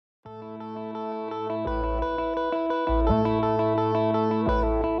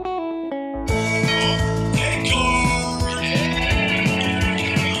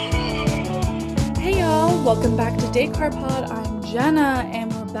welcome back to Descartes Pod. I'm Jenna, and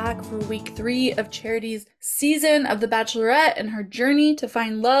we're back for week 3 of Charity's season of The Bachelorette and her journey to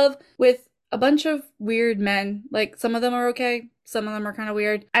find love with a bunch of weird men. Like, some of them are okay, some of them are kind of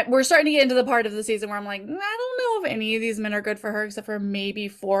weird. We're starting to get into the part of the season where I'm like, I don't know if any of these men are good for her, except for maybe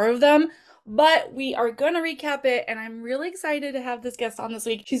 4 of them. But we are going to recap it, and I'm really excited to have this guest on this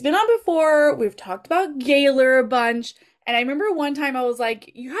week. She's been on before. We've talked about Gaylor a bunch. And I remember one time I was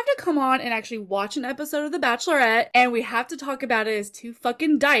like, you have to come on and actually watch an episode of The Bachelorette, and we have to talk about it as 2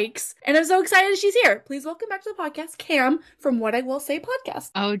 fucking dykes. And I'm so excited she's here. Please welcome back to the podcast, Cam from What I Will Say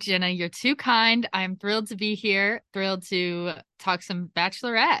podcast. Oh, Jenna, you're too kind. I'm thrilled to be here. Thrilled to talk some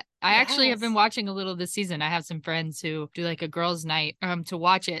Bachelorette. I actually have been watching a little this season. I have some friends who do like a girls' night to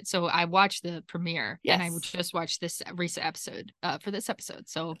watch it. So I watched the premiere and I just watched this recent episode for this episode.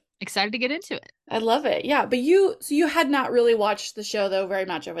 So excited to get into it. I love it. Yeah. But you had not really watched the show though very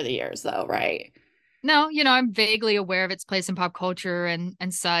much over the years though, right? No, I'm vaguely aware of its place in pop culture and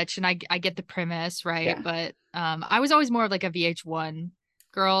such. And I get the premise, right? Yeah. But I was always more of like a VH1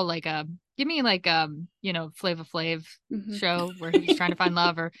 girl, like give me like Flava Flav show where he's trying to find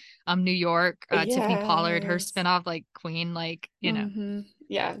love, or New York, Tiffany Pollard, her spinoff, like Queen, like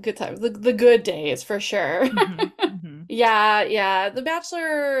Yeah, good times. The good days for sure. Yeah. The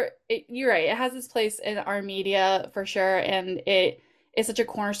Bachelor, you're right. It has its place in our media for sure, and it is such a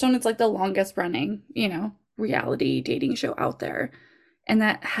cornerstone. It's like the longest running, reality dating show out there. And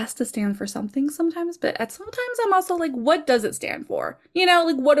that has to stand for something sometimes, but sometimes I'm also like, what does it stand for?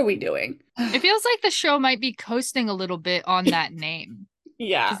 Like, what are we doing? It feels like the show might be coasting a little bit on that name.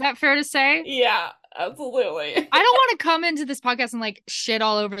 Yeah. Is that fair to say? Yeah, absolutely. I don't want to come into this podcast and like shit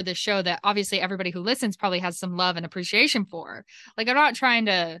all over the show that obviously everybody who listens probably has some love and appreciation for. Like, I'm not trying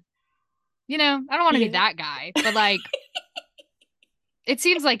to, I don't want to be that guy, but like, it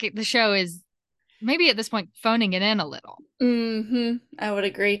seems like the show is maybe at this point phoning it in a little. I would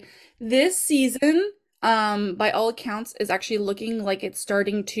agree. This season, by all accounts, is actually looking like it's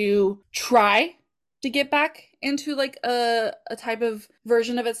starting to try to get back into like a type of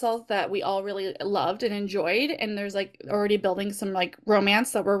version of itself that we all really loved and enjoyed. And there's like already building some like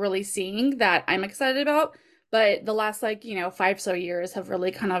romance that we're really seeing that I'm excited about. But the last 5 so years have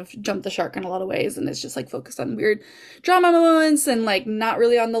really kind of jumped the shark in a lot of ways, and it's just like focused on weird drama moments and like not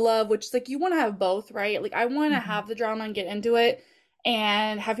really on the love, which is like you want to have both, right? Like I want to have the drama and get into it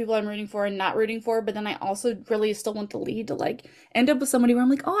and have people I'm rooting for and not rooting for, but then I also really still want the lead to like end up with somebody where I'm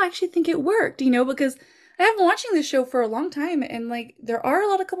like, oh, I actually think it worked, because I have been watching this show for a long time, and like there are a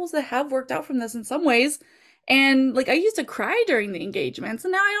lot of couples that have worked out from this in some ways. And like I used to cry during the engagements,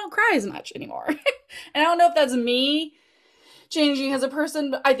 and now I don't cry as much anymore. And I don't know if that's me changing as a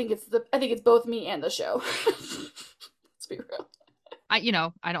person, but I think it's both me and the show. Let's be real. I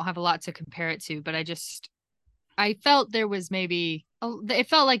don't have a lot to compare it to, but I felt there was it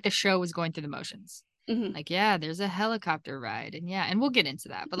felt like the show was going through the motions. Like, yeah, there's a helicopter ride, and we'll get into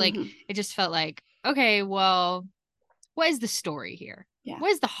that. But like, it just felt like, okay, well, what is the story here? Yeah.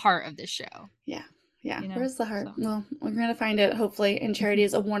 What is the heart of this show? Yeah. Where's the heart? So. Well, we're going to find it, hopefully. And Charity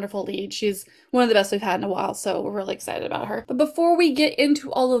is a wonderful lead. She's one of the best we've had in a while, so we're really excited about her. But before we get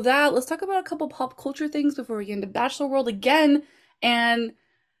into all of that, let's talk about a couple pop culture things before we get into Bachelor World again. And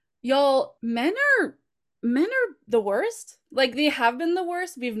y'all, men are the worst. Like, they have been the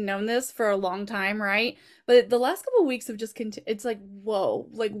worst. We've known this for a long time, right? But the last couple of weeks have just it's like, whoa.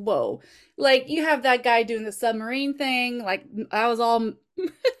 Like, you have that guy doing the submarine thing. Like, that was all...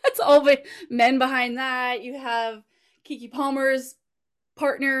 That's all the men behind that. You have Keke Palmer's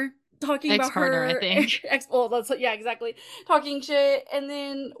partner talking about her. I think. Yeah, exactly. Talking shit. And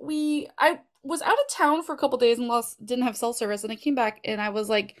then I was out of town for a couple days and didn't have cell service. And I came back and I was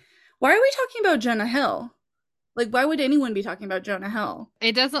like, why are we talking about Jonah Hill? Like, why would anyone be talking about Jonah Hill?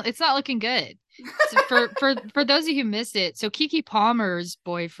 It's not looking good. So for those of you who missed it, so Keke Palmer's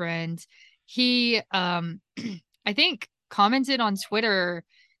boyfriend, he, I think, commented on Twitter,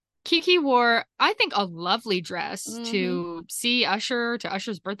 Keke wore, I think, a lovely dress to see Usher, to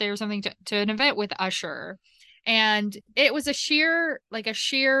Usher's birthday or something, to an event with Usher. And it was a sheer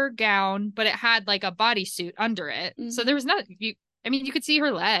gown, but it had like a bodysuit under it. So there was you could see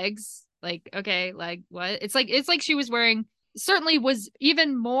her legs. Like, okay, like what? It's like she was wearing, certainly was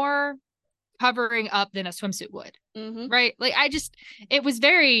even more covering up than a swimsuit would. Right? Like it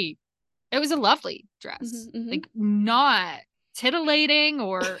was a lovely dress. Like, not tittillating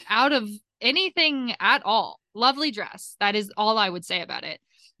or out of anything at all. Lovely dress. That is all I would say about it.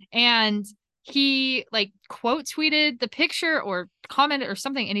 And he like quote tweeted the picture or commented or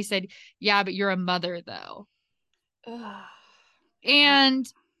something, and he said, yeah, but you're a mother though. And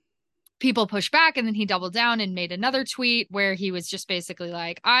people pushed back, and then he doubled down and made another tweet where he was just basically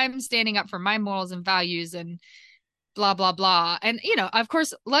like, I'm standing up for my morals and values and blah blah blah. And of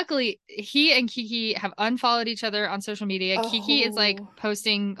course, luckily he and Kiki have unfollowed each other on social media. Kiki is like Oh,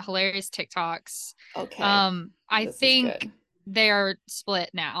 posting hilarious TikToks. okay. I This is think good. they're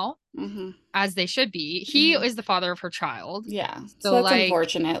split now, Hmm. as they should be. He is the father of her child. Yeah. So So that's like,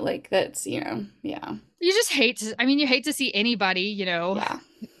 unfortunate. Like that's, yeah. you just hate to, I mean, you hate to see anybody, Yeah.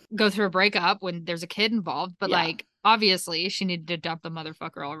 go through a breakup when there's a kid involved, but Yeah. like obviously she needed to dump the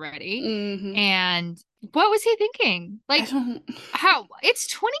motherfucker already. Hmm. And what was he thinking? I Like, don't. how it's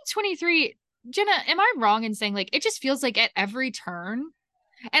 2023. Jenna, am I wrong in saying like it just feels like at every turn?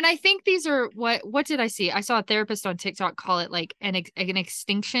 And I think these are what did I see? I saw a therapist on TikTok call it like an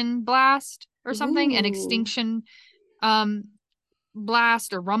extinction blast or something, an Ooh. extinction um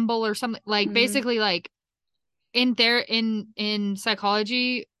blast or rumble or something, like Hmm. basically like in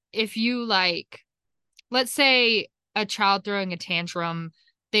psychology, if you like, let's say a child throwing a tantrum,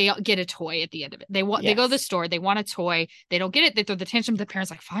 they get a toy at the end of it. They go to the Yes. store, they want a toy, they don't get it, they throw the tantrum. The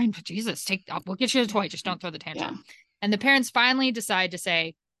parents like, fine, but Jesus, we'll get you a toy, just don't throw the Yeah. tantrum. And the parents finally decide to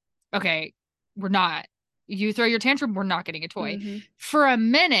say, okay, we're not. You throw your tantrum, we're not getting a toy. Hmm. For a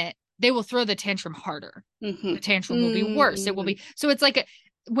minute, they will throw the tantrum harder. Hmm. The tantrum will be worse. It will Hmm. be so it's like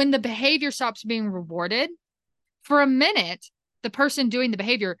when the behavior stops being rewarded, for a minute, the person doing the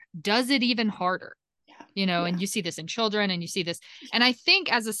behavior does it even harder. Yeah. And Yeah. you see this in children and you see this. And I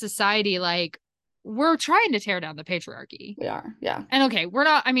think as a society, like, we're trying to tear down the patriarchy. We are. Yeah. And okay, we're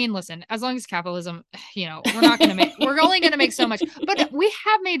not, I mean, listen, as long as capitalism, we're not going to make, we're only going to make so much, but we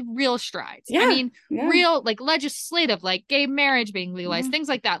have made real strides. I Yeah. mean, Yeah. real, like legislative, like gay marriage being legalized, Hmm. things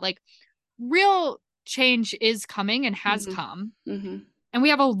like that. Like, real change is coming and has Hmm. come. Hmm. And we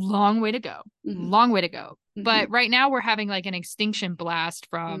have a long way to go. Hmm. Long way to go. Hmm. But right now we're having like an extinction blast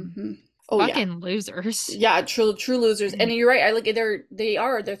from Hmm. Oh yeah. fucking losers. Yeah, true losers. And you're right. I like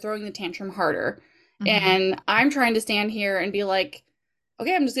they're throwing the tantrum harder. Mm-hmm. And I'm trying to stand here and be like,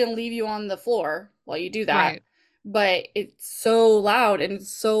 okay, I'm just gonna leave you on the floor while you do that. Right. But it's so loud and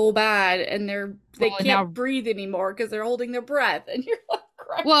it's so bad and they Well, and can't now, breathe anymore because they're holding their breath and you're like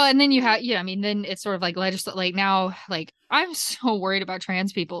crying. well, and then you have, yeah, I mean, then it's sort of like like now, like, I'm so worried about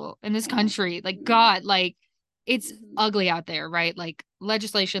trans people in this I know. country. Like, God, like, it's Mhm. ugly out there, right? Like,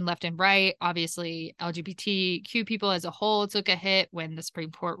 legislation left and right. Obviously, LGBTQ people as a whole took a hit when the Supreme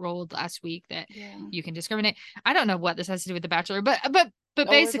Court ruled last week that Yeah. you can discriminate. I don't know what this has to do with The Bachelor, but Oh, it's all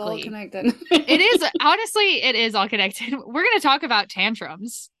basically, connected. it is, honestly, it is all connected. We're going to talk about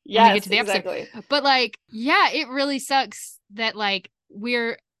tantrums when we get Yes, to the episode. exactly. But like, yeah, it really sucks that like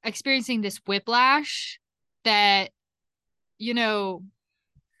we're experiencing this whiplash that, you know,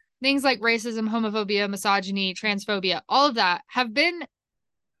 things like racism, homophobia, misogyny, transphobia, all of that have been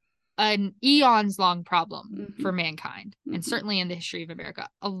an eons long problem Hmm. for mankind and Hmm. certainly in the history of America.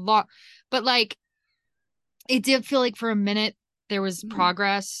 A lot. But like, it did feel like for a minute there was Hmm.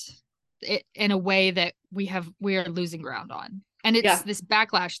 progress in a way that we are losing ground on. And it's Yeah, this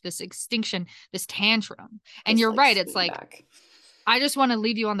backlash, this extinction, this tantrum. And just you're like right. It's swing like, back. I just want to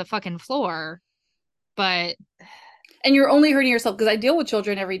leave you on the fucking floor. But And you're only hurting yourself because I deal with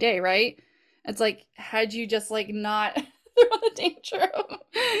children every day, right? It's like, had you just like not thrown a tantrum,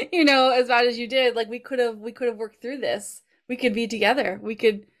 as bad as you did, like we could have worked through this. We could be together. We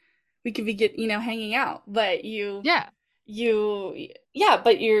could be hanging out. But yeah, yeah,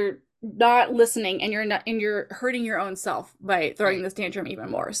 but you're not listening and you're hurting your own self by throwing right. this tantrum even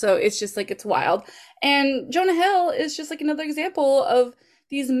more. So it's just like it's wild. And Jonah Hill is just like another example of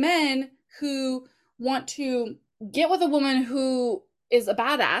these men who want to get with a woman who is a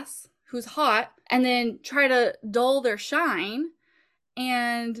badass, who's hot, and then try to dull their shine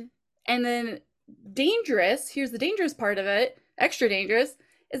and then dangerous, here's the dangerous part of it, extra dangerous,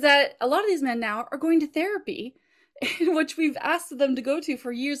 is that a lot of these men now are going to therapy, which we've asked them to go to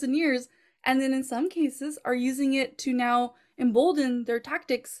for years and years, and then in some cases are using it to now embolden their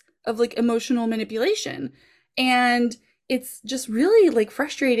tactics of like emotional manipulation. And it's just really like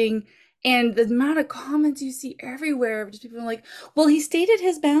frustrating. And the amount of comments you see everywhere of just people like, well, he stated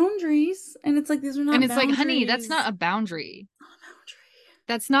his boundaries. And it's like, these are And not it's like, honey, that's boundaries. not a boundary. Not a boundary.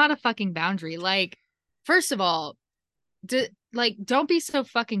 That's not a fucking boundary. Like, first of all, don't be so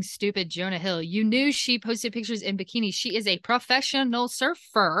fucking stupid, Jonah Hill. You knew she posted pictures in bikini. She is a professional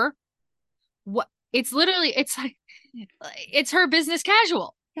surfer. What? It's literally, it's like, it's her business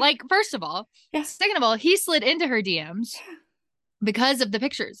casual. Yeah. Like, first of all. Yeah. Second of all, he slid into her DMs Yeah. because of the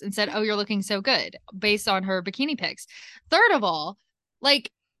pictures and said, "Oh, you're looking so good," based on her bikini pics. Third of all, like,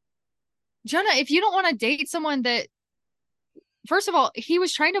 Jonah, if you don't want to date someone that first of all, he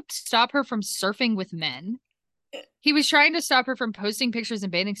was trying to stop her from surfing with men. He was trying to stop her from posting pictures in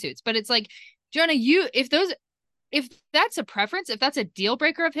bathing suits. But it's like, Jonah, if that's a preference, if that's a deal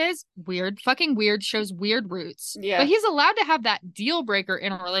breaker of his, weird, fucking weird, shows weird roots. Yeah. But he's allowed to have that deal breaker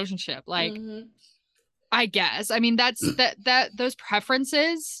in a relationship. Like, I guess. I mean, those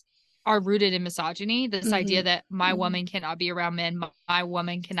preferences are rooted in misogyny. This idea that my woman cannot be around men, my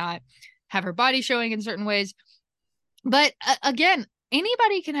woman cannot have her body showing in certain ways. But again,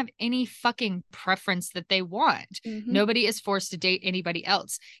 anybody can have any fucking preference that they want. Nobody is forced to date anybody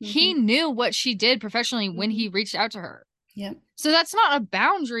else. He knew what she did professionally when he reached out to her. Yeah. So that's not a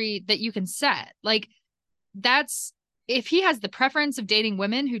boundary that you can set. Like, that's, if he has the preference of dating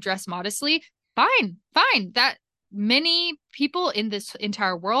women who dress modestly, fine. That many people in this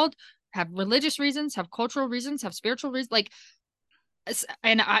entire world have religious reasons, have cultural reasons, have spiritual reasons. Like,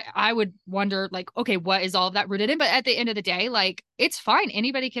 and I would wonder, like, okay, what is all of that rooted in? But at the end of the day, like, it's fine.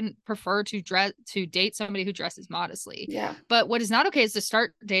 Anybody can prefer to date somebody who dresses modestly. Yeah. But what is not okay is to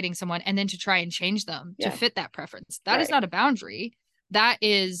start dating someone and then to try and change them to fit that preference. That is not a boundary. That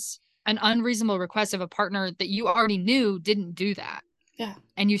is an unreasonable request of a partner that you already knew didn't do that. Yeah.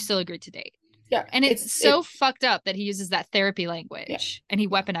 And you still agreed to date. Yeah. And it's so fucked up that he uses that therapy language and he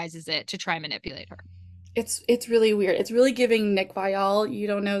weaponizes it to try and manipulate her. It's really weird. It's really giving Nick Viall. You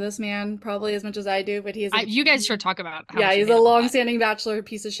don't know this man probably as much as I do, but he's you guys should talk about how he's a long-standing bachelor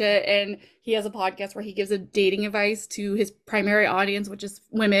piece of shit, and he has a podcast where he gives a dating advice to his primary audience, which is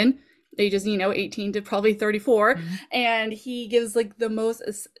women ages 18 to probably 34, and he gives like the most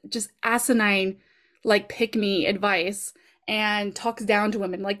just asinine like pick me advice and talks down to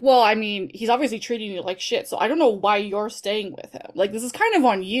women like, well, I mean, he's obviously treating you like shit, so I don't know why you're staying with him. Like, this is kind of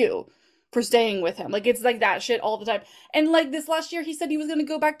on you for staying with him. Like, it's like that shit all the time. And like this last year, he said he was going to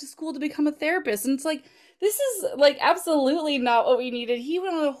go back to school to become a therapist. And it's like, this is like absolutely not what we needed. He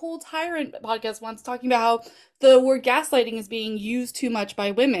went on a whole tyrant podcast once talking about how the word gaslighting is being used too much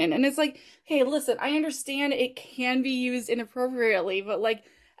by women. And it's like, hey, listen, I understand it can be used inappropriately, but like,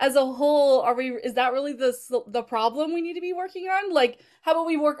 as a whole, is that really the problem we need to be working on? Like, how about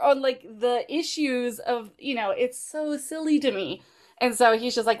we work on like the issues of, it's so silly to me. And so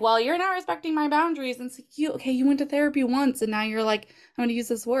he's just like, well, you're not respecting my boundaries. And it's like, you went to therapy once and now you're like, I'm going to use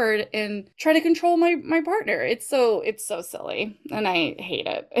this word and try to control my partner. It's so silly and I hate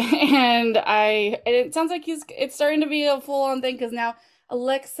it. And it sounds like it's starting to be a full on thing because now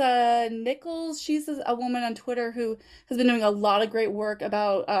Alexa Nichols, she's a woman on Twitter who has been doing a lot of great work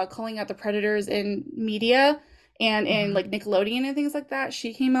about calling out the predators in media and in like Nickelodeon and things like that.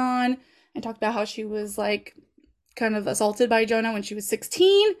 She came on and talked about how she was like kind of assaulted by Jonah when she was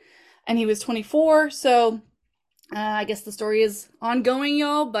 16 and he was 24. So I guess the story is ongoing,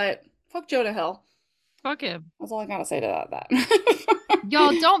 y'all, but fuck Jonah Hill. Fuck him. That's all I gotta say to that.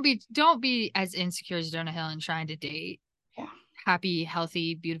 Y'all, don't be as insecure as Jonah Hill and trying to date happy,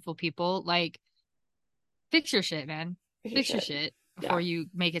 healthy, beautiful people. Like, fix your shit, man. Fix your shit before you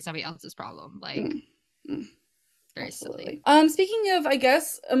make it somebody else's problem. Like, very Absolutely. silly. Speaking of, I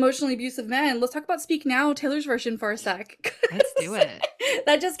guess, emotionally abusive men, let's talk about Speak Now, Taylor's version for a sec. Let's do it.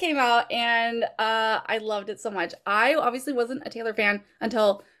 That just came out and I loved it so much. I obviously wasn't a Taylor fan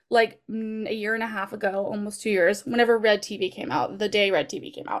until like a year and a half ago, almost 2 years, whenever Red TV came out, the day Red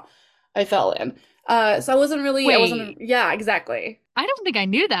TV came out, I fell in. So I wasn't really, yeah, exactly. I don't think I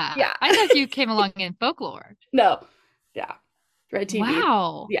knew that. Yeah. I thought you came along in folklore. No. Yeah. Red TV.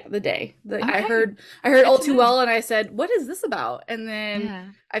 Wow. Yeah, the day. Okay. I heard All Too Well and I said, what is this about? And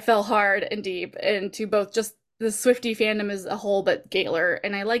then I fell hard and deep into both just the Swiftie fandom as a whole, but Gaylor.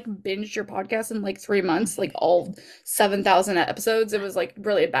 And I like binged your podcast in like 3 months, like all 7,000 episodes. It was like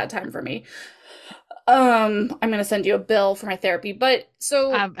really a bad time for me. I'm gonna send you a bill for my therapy, but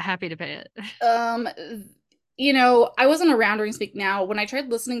so I'm happy to pay it. I wasn't around during Speak Now. When I tried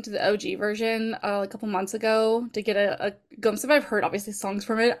listening to the OG version a couple months ago to get a glimpse of it, I've heard obviously songs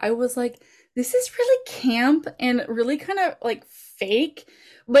from it. I was like, this is really camp and really kind of like fake,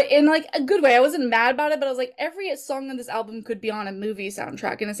 but in like a good way. I wasn't mad about it, but I was like, every song on this album could be on a movie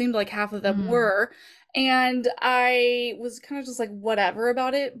soundtrack, and it seemed like half of them were. And I was kind of just like, whatever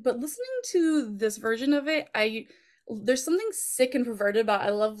about it. But listening to this version of it, there's something sick and perverted about I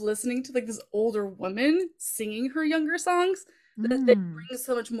love listening to like this older woman singing her younger songs that brings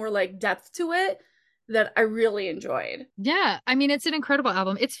so much more like depth to it that I really enjoyed. Yeah, I mean, it's an incredible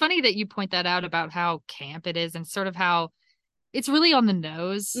album. It's funny that you point that out about how camp it is and sort of how it's really on the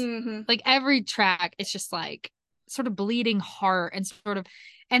nose. Like every track, it's just like sort of bleeding heart and sort of,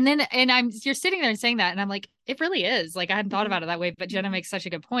 and you're sitting there and saying that, and I'm like, it really is. Like, I hadn't thought about it that way, but Jenna makes such a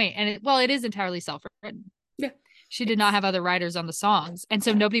good point. And it is entirely self-written. Yeah. She did not It's have other writers on the songs. And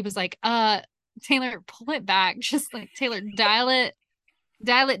so yeah. nobody was like, Taylor, pull it back. Just like Taylor, dial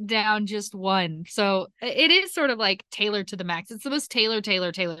it down just one. So it is sort of like Taylor to the max. It's the most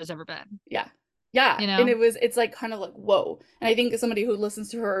Taylor's ever been, Yeah. Yeah. you And know? it's like kind of like, whoa. And I think as somebody who listens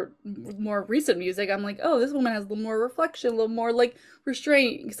to her more recent music, I'm like, oh, this woman has a little more reflection, a little more like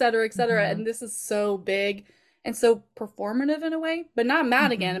restraint, et cetera, et cetera. Mm-hmm. And this is so big and so performative in a way, but not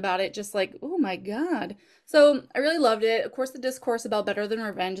mad again Mm-hmm. about it, just like, oh my God. So I really loved it. Of course, the discourse about Better Than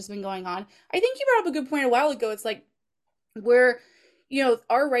Revenge has been going on. I think you brought up a good point a while ago. It's like, where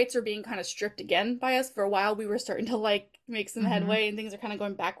our rights are being kind of stripped again by us. For a while we were starting to like make some Mm-hmm. headway and things are kind of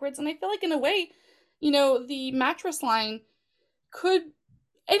going backwards, and I feel like in a way the mattress line could, and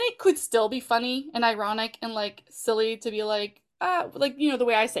it could still be funny and ironic and like silly to be like like the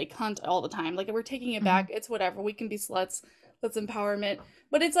way I say cunt all the time, like we're taking it Mm-hmm. back, it's whatever, we can be sluts, that's empowerment.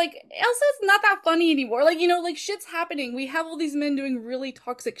 But it's like also it's not that funny anymore, like like shit's happening, we have all these men doing really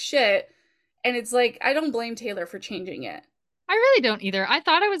toxic shit, and it's like I don't blame Taylor for changing it. I really don't either. I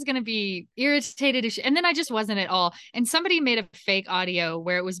thought I was going to be irritated and then I just wasn't at all. And somebody made a fake audio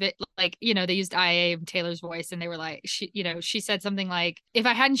where it was like, they used IA of Taylor's voice and they were like, she said something like, if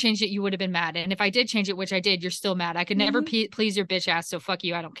I hadn't changed it, you would have been mad. And if I did change it, which I did, you're still mad. I could never Mm-hmm. please your bitch ass. So fuck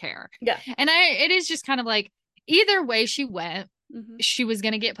you. I don't care. Yeah. And it is just kind of like either way she went, Mm-hmm. she was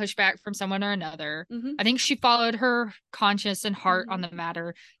going to get pushback from someone or another. Mm-hmm. I think she followed her conscience and heart on Mm-hmm. the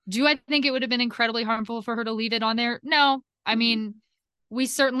matter. Do I think it would have been incredibly harmful for her to leave it on there? No. I Mm-hmm. mean, we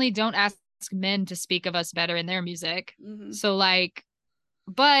certainly don't ask men to speak of us better in their music. Mm-hmm. So like,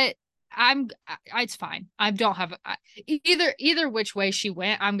 but it's fine. I don't have either which way she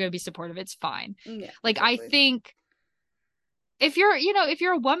went, I'm going to be supportive. It's fine. Yeah, Like I exactly. think if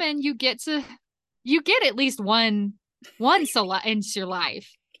you're a woman, you get at least once in your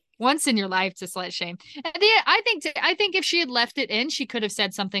life. Once in your life to slut shame. And I think if she had left it in, she could have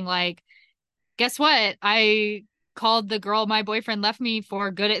said something like, guess what? I called the girl my boyfriend left me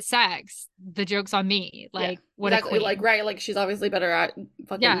for good at sex. The joke's on me. Yeah, Like, what a exactly. Like, queen. right, like she's obviously better at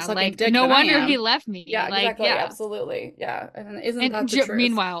fucking Yeah, sucking like dick no than I wonder he am. left me. Yeah, Like, exactly. yeah. Absolutely. Yeah. And isn't And that the truth?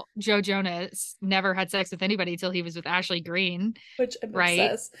 meanwhile, Joe Jonas never had sex with anybody till he was with Ashley Green, Which I'm right?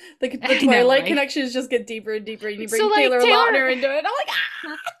 obsessed. The I know, Twilight right? connections just get deeper and deeper, and you So bring like Taylor Taylor Lautner into it. I'm like,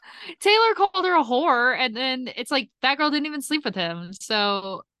 ah! Taylor called her a whore, and then it's like that girl didn't even sleep with him.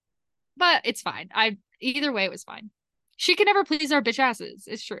 So, but it's fine. I either way, it was fine. She can never please our bitch asses.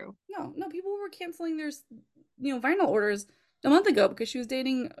 It's true. No, no, people were canceling their, vinyl orders a month ago because she was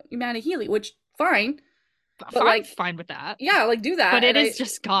dating Amanda Healy, which fine, but I'm like, fine with that. yeah, like do that. But it And is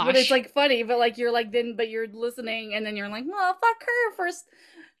just but it's gosh. like funny, but like you're like then, but you're listening, and then you're like, well, fuck her for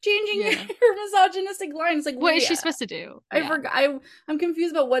changing Yeah. her misogynistic line. It's like, What is wait, she supposed to do? I Yeah. forgot. I'm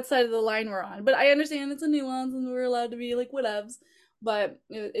confused about what side of the line we're on, but I understand it's a nuance and we're allowed to be like whatevs. But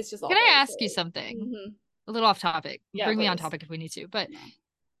it's just all Can I very ask you silly. something? Mm-hmm. A little off topic. Yeah, Bring me on please. topic if we need to. But No.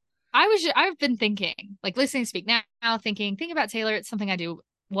 I've been thinking, like listening to Speak Now, thinking about Taylor. It's something I do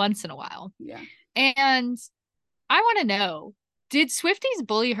once in a while. Yeah. And I want to know, did Swifties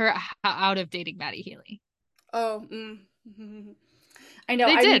bully her out of dating Maddie Healy? Oh. I know.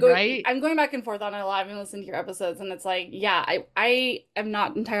 They did, right? I'm going back and forth on it a lot. I've been listening to your episodes, and it's like, yeah, I am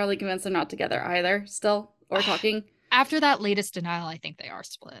not entirely convinced they're not together either. Still, or talking. After that latest denial, I think they are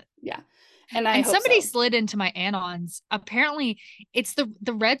split. Yeah, and I And hope somebody so. slid into my anons. Apparently, it's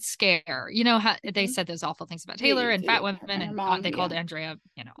the Red Scare. You know how they Mhm. said those awful things about Yeah, Taylor and fat women, and her and mom. they called Yeah, Andrea,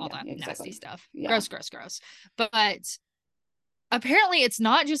 all yeah, that nasty exactly. stuff. Yeah. Gross, gross, gross. But apparently, it's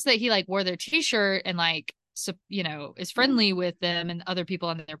not just that he like wore their T-shirt and like is Yeah. friendly with them and other people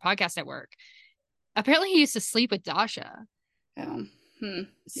on their podcast network. Apparently, he used to sleep with Dasha. Yeah. Hmm.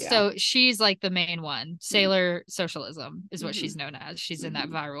 Yeah. So she's like the main one. Hmm. Sailor Socialism is what Mm-hmm. she's known as. She's in that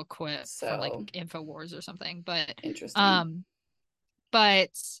Mm-hmm. viral quip from like So InfoWars or something. But interesting. um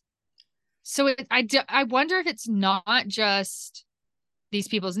but so I wonder if it's not just these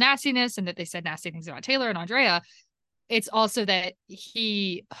people's nastiness and that they said nasty things about Taylor and Andrea. It's also that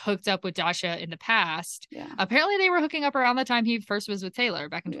he hooked up with Dasha in the past. Yeah. Apparently they were hooking up around the time he first was with Taylor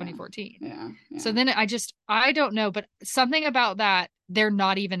back in Yeah. 2014. Yeah. Yeah. So then I don't know, but something about that they're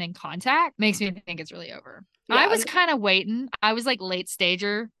not even in contact makes me think it's really over. I Yeah. was kind of waiting. I was like late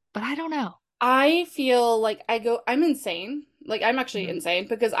stager, but I don't know. I feel like I'm insane. Like I'm actually Mhm. insane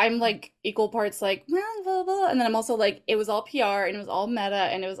because I'm like equal parts like blah, blah, blah, and then I'm also like it was all PR and it was all meta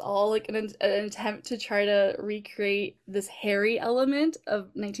and it was all like an attempt to try to recreate this hairy element of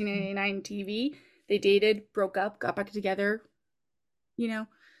 1999 TV. They dated, broke up, got back together, you know,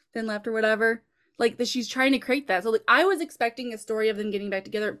 then left or whatever. Like that she's trying to create that. So like I was expecting a story of them getting back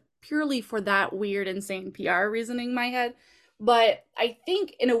together purely for that weird, insane PR reasoning in my head. But I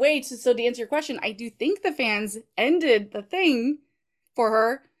think, in a way, to answer your question, I do think the fans ended the thing for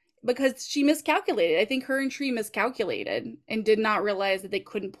her because she miscalculated. I think her and Tree miscalculated and did not realize that they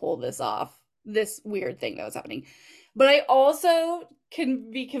couldn't pull this off, this weird thing that was happening. But I also can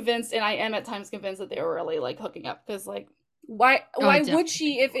be convinced, and I am at times convinced, that they were really like hooking up because like why would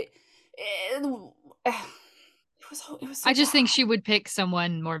she if it was so I just think bad. she would pick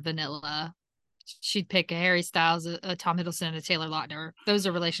someone more vanilla. She'd pick a Harry Styles, a Tom Hiddleston, and a Taylor Lautner. Those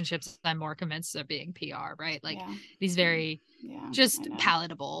are relationships I'm more convinced of being PR, right? Like Yeah. these very Yeah, I just know.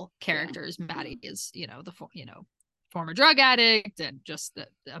 palatable Yeah. characters. Maddie is, former drug addict and just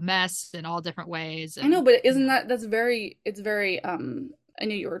a mess in all different ways. I know, And but isn't that's very it's very I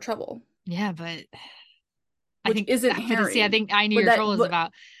knew you were trouble, yeah, but which isn't I Harry. think I Knew But Your Troll is but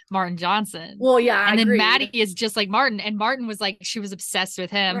about Martin Johnson. well, yeah, And then Maddie agreed. is just like Martin, and Martin was like, she was obsessed with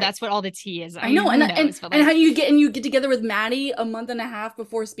him. Right. That's what all the tea is. I I mean, know, who knows? But and like, how you get together with Maddie a month and a half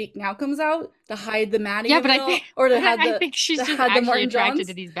before Speak Now comes out to hide the Maddie yeah, of but it I all, think, or but I think to she's just hide the actually Martin attracted to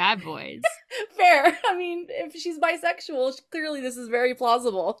Johns. these bad boys. Fair. I mean, if she's bisexual, clearly this is very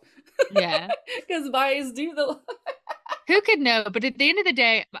plausible Yeah. because bis do the Who could know? But at the end of the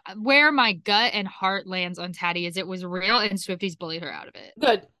day, where my gut and heart lands on Taddy is it was real and Swifties bullied her out of it.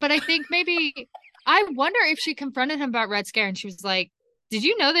 good. But I think maybe, I wonder if she confronted him about Red Scare and she was like, did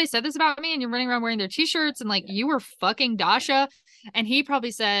you know they said this about me and you're running around wearing their t-shirts and like Yeah. you were fucking Dasha? And he probably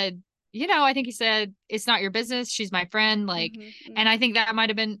said, I think he said, it's not your business. She's my friend. Like, and I think that might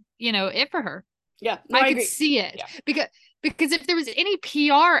have been, it for her. Yeah. No, I I could agree. see it Yeah. because if there was any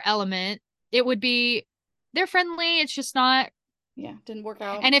PR element, it would be they're friendly. It's just not. Yeah. Didn't work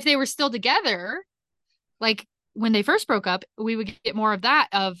out. And if they were still together, like when they first broke up, we would get more of that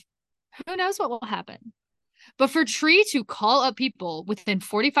of who knows what will happen. But for Tree to call up people within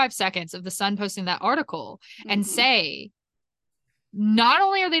 45 seconds of the Sun posting that article and say, not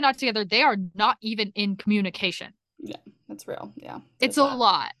only are they not together, they are not even in communication. Yeah, that's real. Yeah. It's a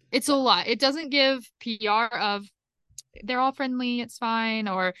lot. It's a lot. It doesn't give PR of they're all friendly, it's fine,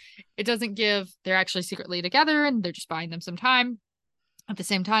 or it doesn't give they're actually secretly together and they're just buying them some time. At the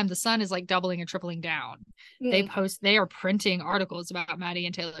same time, the Sun is like doubling and tripling down. They are printing articles about Maddie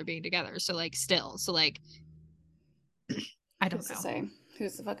and Taylor being together. So like still. So like I don't know. Say?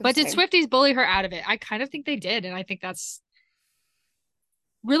 Who's the fucking But did Swifties bully her out of it? I kind of think they did, and I think that's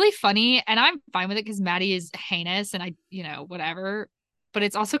really funny. And I'm fine with it because Maddie is heinous and whatever. But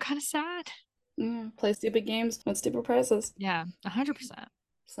it's also kind of sad. Yeah, play stupid games, win stupid prizes. Yeah, 100%.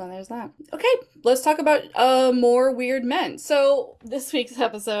 So there's that. Okay, let's talk about more weird men. So this week's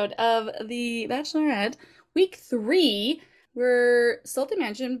episode of The Bachelorette, week 3, we're still at the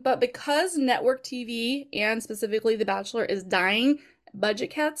mansion, but because network TV and specifically The Bachelor is dying,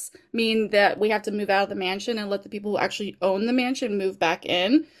 budget cuts mean that we have to move out of the mansion and let the people who actually own the mansion move back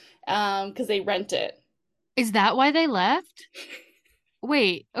in because they rent it. Is that why they left?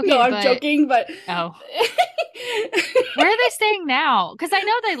 Wait, okay. No, I'm joking, but oh. Where are they staying now? Because I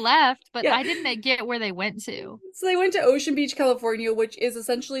know they left, but I didn't get where they went to. So they went to Ocean Beach, California, which is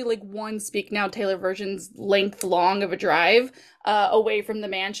essentially like one Speak Now Taylor version's length long of a drive away from the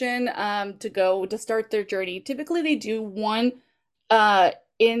mansion to start their journey. Typically, they do one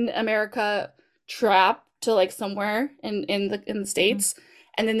in America trap to like somewhere in the States. Mm-hmm.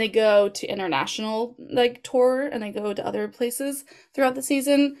 And then they go to international like tour and they go to other places throughout the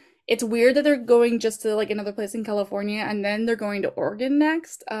season. It's weird that they're going just to like another place in California and then they're going to Oregon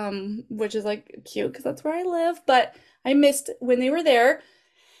next, which is like cute because that's where I live. But I missed when they were there.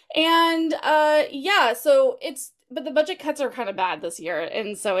 And but the budget cuts are kind of bad this year.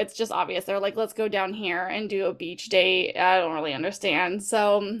 And so it's just obvious. They're like, let's go down here and do a beach day. I don't really understand.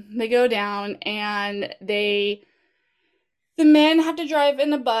 So they go down and the men have to drive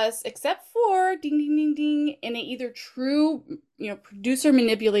in a bus, except for ding, ding, ding, ding, in a either true, producer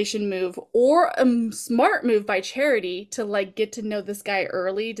manipulation move or a smart move by Charity to like get to know this guy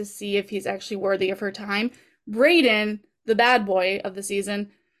early to see if he's actually worthy of her time. Brayden, the bad boy of the season,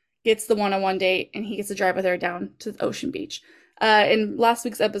 gets the one-on-one date and he gets to drive with her down to Ocean Beach. In last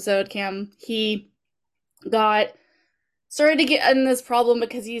week's episode, Cam, he started to get in this problem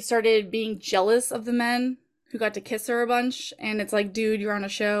because he started being jealous of the men who got to kiss her a bunch. And it's like, dude, you're on a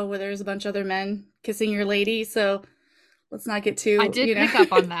show where there's a bunch of other men kissing your lady. So let's not get too, I did pick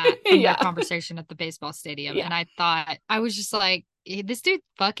up on that from their conversation at the baseball stadium. Yeah. And I thought, I was just like, hey, this dude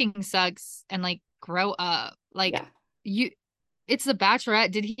fucking sucks and like grow up. Like it's the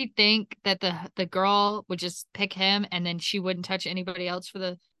Bachelorette. Did he think that the girl would just pick him and then she wouldn't touch anybody else for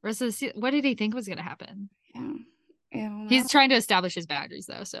the rest of the season? What did he think was going to happen? Yeah. I don't He's trying to establish his boundaries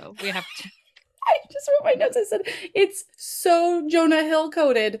though, so we have to. I just wrote my notes. I said, it's so Jonah Hill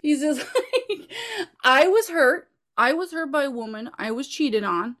coded. He's just like, I was hurt. I was hurt by a woman. I was cheated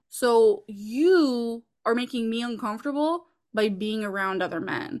on. So you are making me uncomfortable by being around other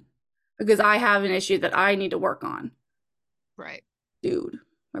men because I have an issue that I need to work on. Right. Dude,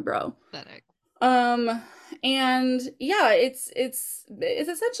 my bro. Pathetic. And yeah, it's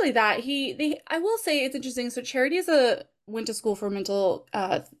essentially that I will say it's interesting. So Charity went to school for mental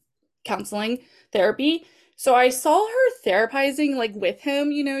counseling therapy. So I saw her therapizing like with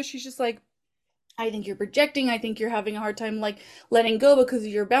him, she's just like, I think you're projecting. I think you're having a hard time like letting go because of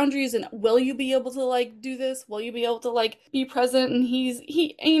your boundaries. And will you be able to like do this? Will you be able to like be present? And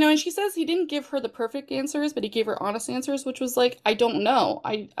and she says he didn't give her the perfect answers, but he gave her honest answers, which was like, I don't know.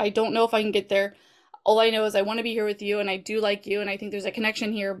 I don't know if I can get there. All I know is I want to be here with you and I do like you and I think there's a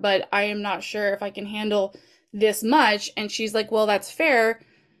connection here, but I am not sure if I can handle this much. And she's like, well, that's fair.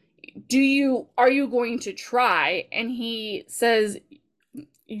 Are you going to try? And he says,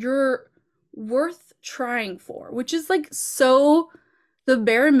 you're worth trying for, which is like so the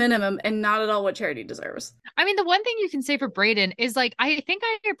bare minimum and not at all what Charity deserves. I mean, the one thing you can say for Brayden is like, I think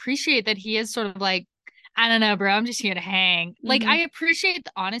I appreciate that he is sort of like, I don't know, bro, I'm just here to hang. Like, I appreciate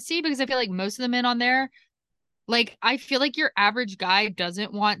the honesty because I feel like most of the men on there, like, I feel like your average guy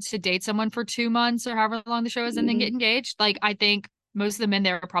doesn't want to date someone for 2 months or however long the show is and then get engaged. Like, I think most of the men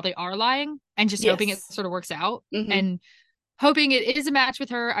there probably are lying and just hoping it sort of works out and hoping it is a match with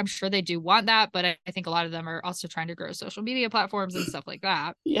her. I'm sure they do want that, but I think a lot of them are also trying to grow social media platforms and stuff like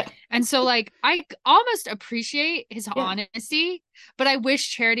that. Yeah. And so like I almost appreciate his honesty, but I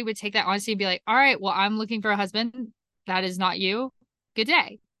wish Charity would take that honesty and be like, all right, well, I'm looking for a husband. That is not you. Good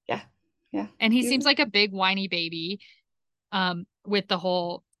day. Yeah. Yeah. And he seems like a big whiny baby with the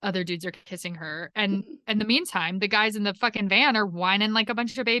whole other dudes are kissing her. And in the meantime, the guys in the fucking van are whining like a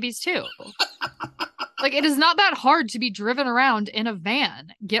bunch of babies too. Like, it is not that hard to be driven around in a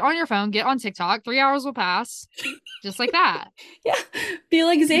van. Get on your phone, get on TikTok. 3 hours will pass. Just like that. Yeah. Be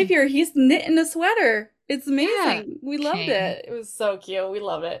like Xavier. He's knitting a sweater. It's amazing. Yeah. We loved it. It was so cute. We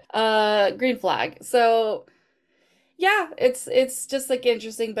love it. Green flag. So yeah, it's just like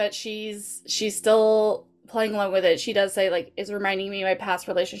interesting, but she's still playing along with it. She does say like it's reminding me my past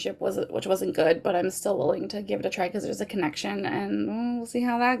relationship which wasn't good, but I'm still willing to give it a try because there's a connection and we'll see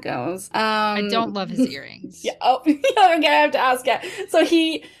how that goes. I don't love his earrings. Yeah. Oh, okay, I have to ask it. So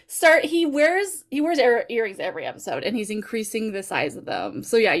he wears earrings every episode and he's increasing the size of them.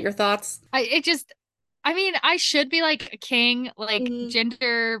 So yeah, your thoughts? I mean, I should be like a king, like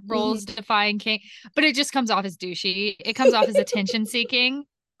gender roles defying king, but it just comes off as douchey. It comes off as attention seeking.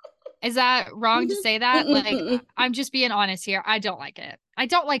 Is that wrong to say that? Like, I'm just being honest here. I don't like it. I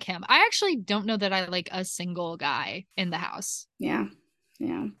don't like him. I actually don't know that I like a single guy in the house. Yeah.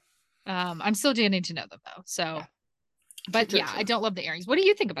 Yeah. I'm still getting to know them though. So, yeah. But true. I don't love the earrings. What do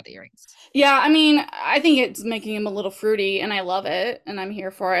you think about the earrings? Yeah, I mean, I think it's making him a little fruity and I love it and I'm here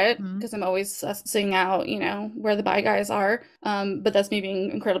for it because I'm always seeing out, where the bi guys are. But that's me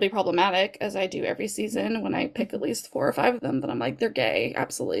being incredibly problematic as I do every season when I pick at least 4 or 5 of them that I'm like, they're gay.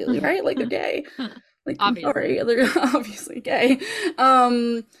 Absolutely. Right. Like they're gay. Like, obviously. I'm sorry. They're obviously gay.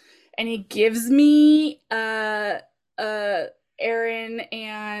 And he gives me, Aaron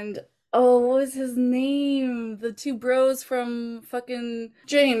and what was his name? The 2 bros from fucking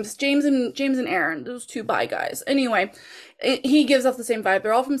James and Aaron. Those 2 bi guys. Anyway, he gives off the same vibe.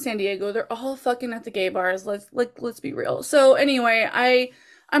 They're all from San Diego. They're all fucking at the gay bars. Let's be real. So anyway,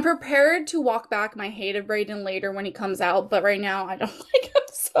 I'm prepared to walk back my hate of Brayden later when he comes out, but right now I don't like him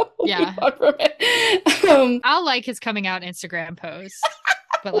so on from it. I'll like his coming out Instagram post.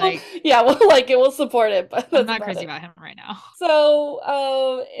 But like, we'll like it. We'll support it. But I'm not crazy about him right now.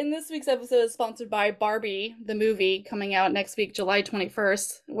 So, in this week's episode is sponsored by Barbie, the movie, coming out next week, July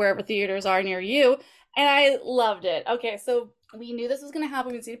 21st, wherever theaters are near you. And I loved it. Okay, so we knew this was going to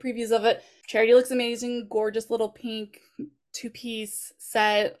happen. We'd see previews of it. Charity looks amazing. Gorgeous little pink 2-piece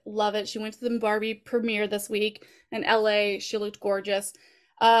set. Love it. She went to the Barbie premiere this week in LA. She looked gorgeous.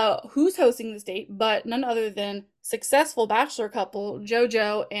 Who's hosting this date but none other than successful bachelor couple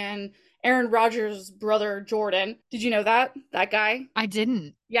JoJo and Aaron Rodgers' brother Jordan. Did you know that guy? I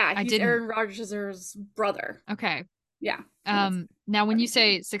didn't. Yeah, he's Aaron Rodgers' brother. Okay. Yeah. Now when you Funny too.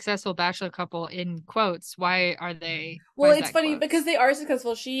 say successful bachelor couple in quotes, why Well, is it's that funny because quotes? they are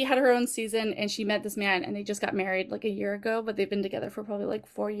successful. She had her own season and she met this man and they just got married like a year ago, but they've been together for probably like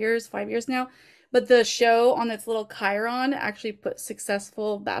 4 years, 5 years now. But the show on its little Chiron actually put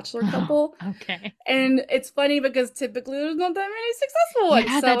successful bachelor Oh, couple. okay. And it's funny because typically there's not that many successful ones.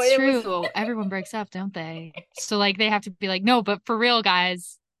 Yeah, So that's it was true. Everyone breaks up, don't they? So like they have to be like, no, but for real,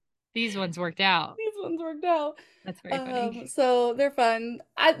 guys, these ones worked out. these ones worked out. That's very funny. So they're fun.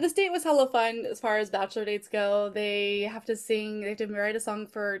 This date was hella fun as far as bachelor dates go. They have to sing, they have to write a song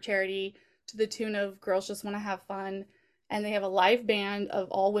for charity to the tune of Girls Just Want to Have Fun. And they have a live band of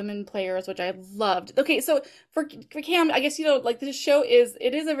all women players, which I loved. Okay, so for Cam, I guess you know, like this show is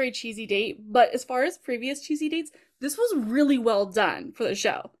it is a very cheesy date, but as far as previous cheesy dates, this was really well done for the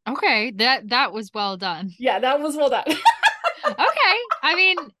show. Okay, that was well done. Yeah, that was well done. Okay. I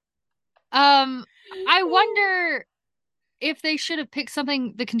mean, um, I wonder if they should have picked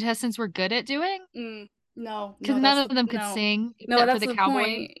something the contestants were good at doing, No, because no, none that's of the them could no. sing No, except for that's the the cowboy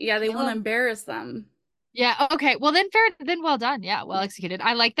point. Yeah, they want to Caleb. embarrass them. Yeah, okay. Well then fair then well done. Yeah, well Yeah. executed.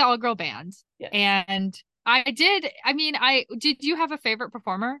 I like the all girl band. Yes. And I mean, I did you have a favorite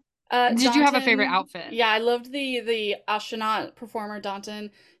performer? Did you have a favorite Danton. outfit? Yeah, I loved the astronaut performer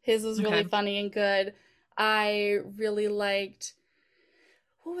Danton. His was really Okay. funny and good. I really liked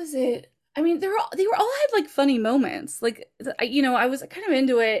what was it? I mean, they were all had like funny moments. Like you know, I was kind of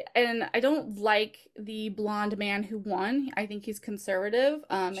into it, and I don't like the blonde man who won. I think he's conservative,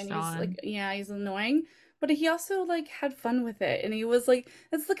 and he's like, Sean. yeah, he's annoying. But he also like had fun with it, and he was like,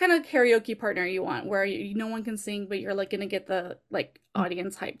 that's the kind of karaoke partner you want, where no one can sing, but you're like gonna get the like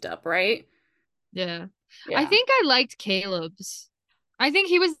audience hyped up, right? Yeah. I Yeah. think I liked Caleb's. I think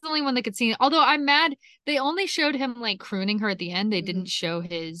he was the only one that could sing. Although I'm mad they only showed him like crooning her at the end. They Hmm. didn't show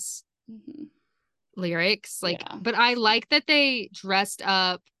his Hmm. lyrics. Like, Yeah. but I like that they dressed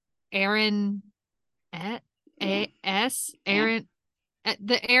up Aaron at Yeah. Yeah. Aaron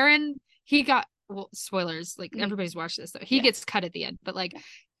the Aaron he got well spoilers like Mhm. everybody's watched this though he Yeah. gets cut at the end but like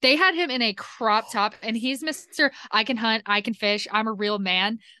they had him in a crop top and he's Mr. I can hunt, I can fish, I'm a real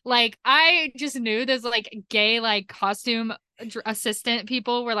man. Like I just knew there's like gay like costume assistant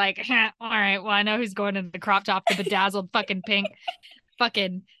people were like all right, well I know who's going in the crop top, the bedazzled fucking pink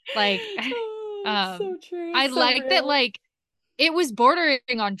fucking like Oh, it's um so true. I So like that real. like it was bordering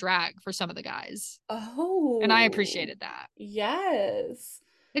on drag for some of the guys and I Oh, appreciated that. yes.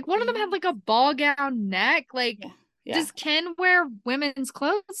 Like one of them Yeah. had like a ball gown neck. Like, Yeah. Yeah. does Ken wear women's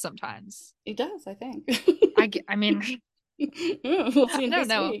clothes sometimes? It does, I think. I mean, We'll I see don't next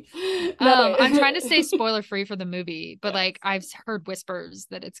know. week. No. I'm trying to stay spoiler free for the movie, but Yes. like I've heard whispers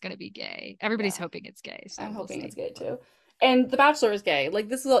that it's gonna be gay. Everybody's Yeah. hoping it's gay, so I'm we'll hoping it's see. gay too. And The Bachelor is gay. Like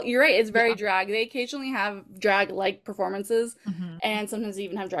this is all, you're right, it's very Yeah. drag. They occasionally have drag like performances Hmm. and sometimes they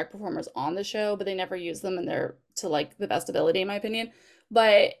even have drag performers on the show, but they never use them in their to like the best ability in my opinion.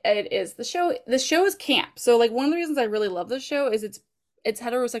 But it is the show is camp. So like one of the reasons I really love this show is it's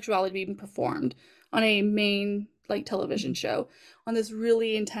heterosexuality being performed on a main like television show on this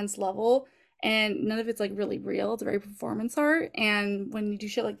really intense level and none of it's like really real. It's very performance art. And when you do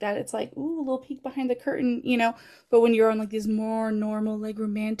shit like that, it's like, ooh, a little peek behind the curtain, you know. But when you're on like these more normal, like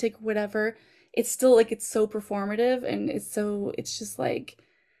romantic, whatever, it's still like it's so performative and it's just like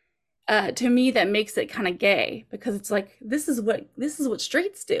to me that makes it kind of gay because it's like this is what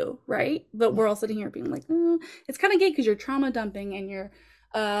straights do, right? But we're all sitting here being like, it's kind of gay because you're trauma dumping and you're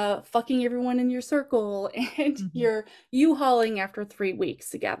fucking everyone in your circle and Hmm. you're U-hauling after 3 weeks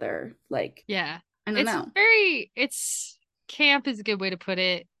together. Like, Yeah. I don't know. It's camp is a good way to put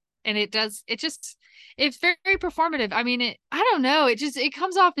it. And it's very performative. I mean, I don't know. It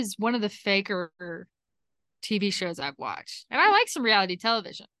comes off as one of the faker TV shows I've watched. And I Yeah. like some reality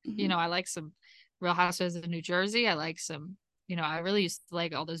television. You Hmm. know, I like some Real Housewives of New Jersey. I like some, I really used to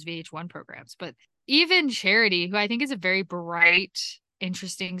like all those VH1 programs. But even Charity, who I think is a very bright,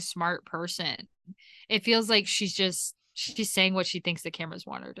 interesting, smart person, it feels like she's saying what she thinks the cameras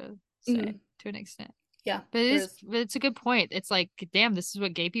want her to say Hmm. to an extent. Yeah, But there's. it's a good point. It's like, damn, this is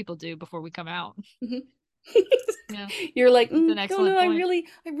what gay people do before we come out. Mhm. Yeah, You're like, it's an no, no, excellent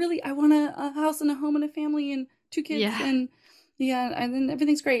point. I want a house and a home and a family and 2 kids Yeah. and yeah, and then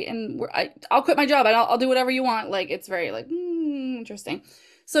everything's great and I'll quit my job and I'll do whatever you want. Like it's very like interesting.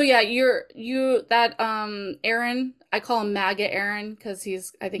 So yeah, you that Aaron, I call him MAGA Aaron because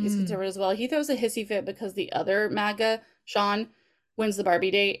I think he's Mm. conservative as well. He throws a hissy fit because the other MAGA Sean wins the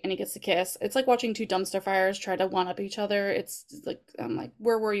Barbie date and he gets to kiss. It's like watching two dumpster fires try to one up each other. It's like I'm like,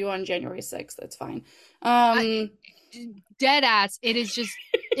 where were you on January 6th? It's fine. I, Um, dead ass. It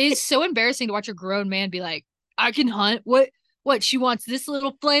is so embarrassing to watch a grown man be like, I can hunt. What she wants this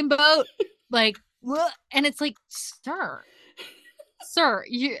little flame boat? Like what? And it's like, sir,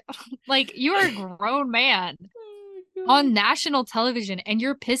 you like you're a grown man on national television and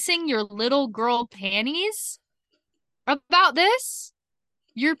you're pissing your little girl panties about this?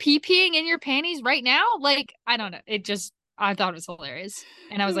 You're pee-peeing in your panties right now? Like, I don't know. It just I thought it was hilarious.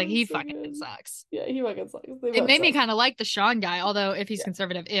 And I was It like, was he so fucking good. sucks. Yeah, he fucking sucks. They It both made me suck. kind of like the Sean guy, although if he's Yeah.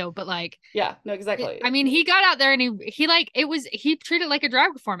 conservative, ew, but like Yeah, no, exactly. I mean, he got out there and he like it was he treated it like a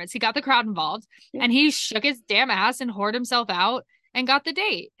drag performance. He got the crowd involved Yeah, and he shook his damn ass and whored himself out and got the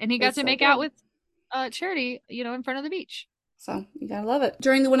date. And he got it's to so make out good. with Charity, in front of the beach. So you gotta love it.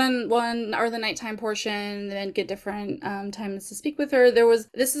 During the one-on-one or the nighttime portion, then get different times to speak with her.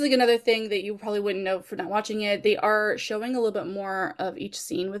 This is like another thing that you probably wouldn't know for not watching it. They are showing a little bit more of each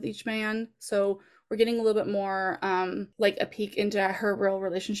scene with each man. So we're getting a little bit more like a peek into her real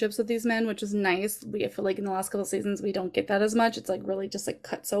relationships with these men, which is nice. I feel like in the last couple of seasons we don't get that as much. It's like really just like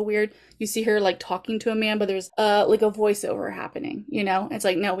cut so weird. You see her like talking to a man, but there's like a voiceover happening, you know? It's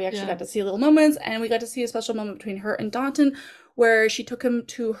like no, we actually Yeah. got to see little moments, and we got to see a special moment between her and Dalton where she took him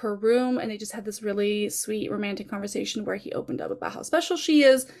to her room and they just had this really sweet romantic conversation where he opened up about how special she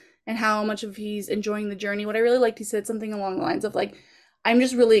is and how much of he's enjoying the journey. What I really liked, he said something along the lines of like, I'm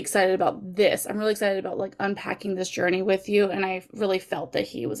just really excited about this. I'm really excited about like unpacking this journey with you. And I really felt that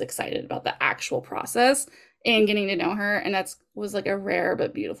he was excited about the actual process and getting to know her. And that was like a rare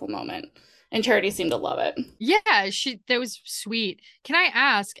but beautiful moment. And Charity seemed to love it. Yeah, that was sweet. Can I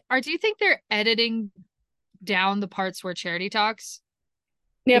ask, do you think they're editing down the parts where Charity talks?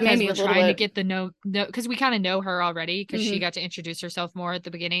 Yeah, Because maybe a we're little trying to bit. get the no because we kind of know her already because she Mm-hmm. got to introduce herself more at the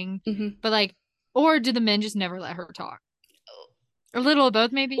beginning. Mm-hmm. But like, or do the men just never let her talk? A little of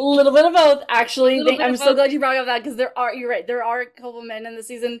both, A maybe. little bit of both, A actually. little bit I'm of so both. glad you brought up that because you're right. There are a couple men in the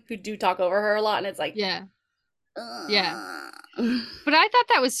season who do talk over her a lot, and it's like, Yeah, yeah. uh, But I thought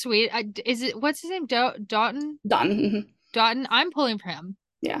that was sweet. Is it what's his name? Doughton? done. Mhm. Doughton. I'm pulling for him.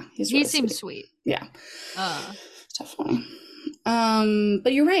 Yeah, he's He really seems sweet. sweet. Yeah, Uh, definitely.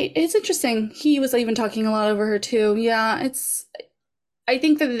 But you're right. It's interesting. He was even talking a lot over her too. Yeah, it's. I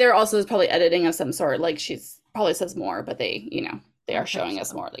think that there also is probably editing of some sort. Like she's probably says more, but they I are hope showing us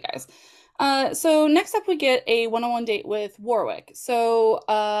so. more of the guys. So next up we get a one-on-one date with Warwick. So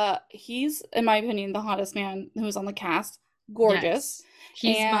he's, in my opinion, the hottest man who's on the cast. Gorgeous. Yes,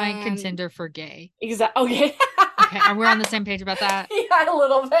 he's my And contender for gay. exactly okay. Okay, are we on the same page about that? Yeah, a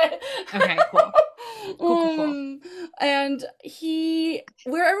little bit. Okay, cool. Cool, cool, cool. And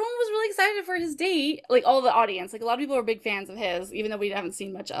where everyone was really excited for his date, like all the audience, like a lot of people are big fans of his, even though we haven't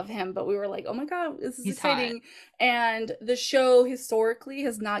seen much of him, but we were like, oh my God, this is He's hot. exciting. And the show historically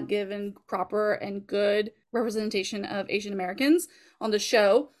has not given proper and good representation of Asian Americans on the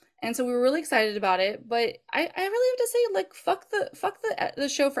show. And so we were really excited about it, but I really have to say, like, fuck the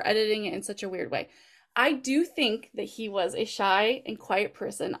show for editing it in such a weird way. I do think that he was a shy and quiet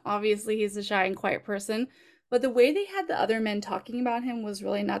person. Obviously, he's a shy and quiet person, but the way they had the other men talking about him was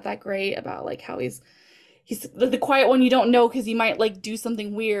really not that great about like how he's the quiet one you don't know because he might like do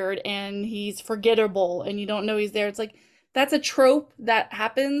something weird and he's forgettable and you don't know he's there. It's like that's a trope that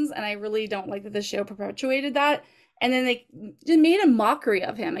happens, and I really don't like that the show perpetuated that. And then they just made a mockery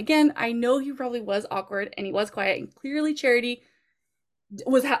of him. Again, I know he probably was awkward and he was quiet, and clearly Charity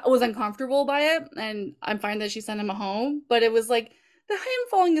was uncomfortable by it, and I'm fine that she sent him home. But it was like the him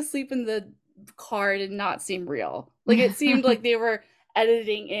falling asleep in the car did not seem real. Like it seemed like they were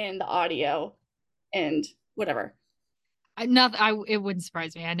editing in the audio and whatever. It wouldn't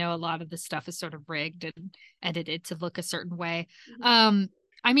surprise me. I know a lot of the stuff is sort of rigged and edited to look a certain way.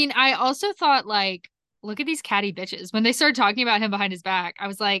 I mean, I also thought like, look at these catty bitches. When they started talking about him behind his back, I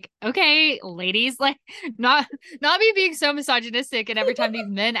was like, okay, ladies, like not me being so misogynistic and every time these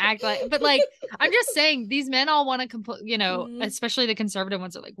men act like, but like I'm just saying these men all want to especially the conservative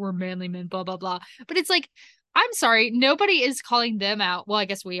ones are like, we're manly men, blah blah blah. But it's like I'm sorry, nobody is calling them out. Well, I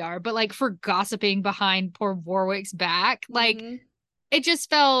guess we are, but like for gossiping behind poor Warwick's back. Like Mm-hmm. it just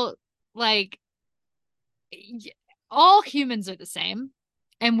felt like all humans are the same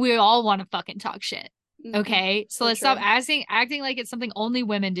and we all want to fucking talk shit. Mm-hmm. Okay. So let's true. stop acting like it's something only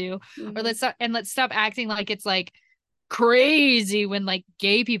women do. Mm-hmm. Or let's stop acting like it's like crazy when like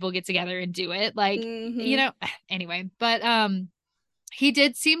gay people get together and do it. Like, anyway, but he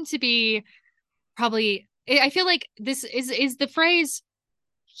did seem to be probably I feel like this is the phrase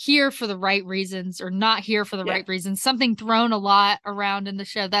here for the right reasons or not here for the Yeah. right reasons. Something thrown a lot around in the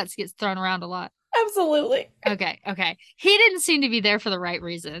show that gets thrown around a lot. Absolutely. Okay. He didn't seem to be there for the right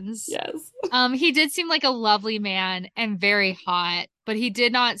reasons. Yes. He did seem like a lovely man and very hot, but he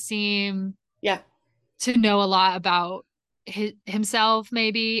did not seem Yeah. to know a lot about himself,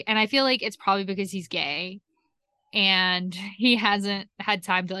 maybe. And I feel like it's probably because he's gay and he hasn't had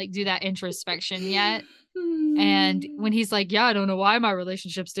time to like do that introspection yet. And when he's like, yeah, I don't know why my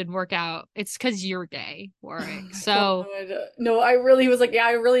relationships didn't work out, it's because you're gay, Oh Warwick. my So, God. No, I really was like, yeah,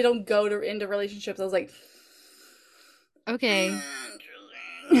 I really don't go into relationships. I was like, okay.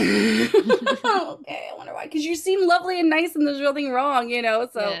 okay, I wonder why. Because you seem lovely and nice, and there's nothing wrong, you know.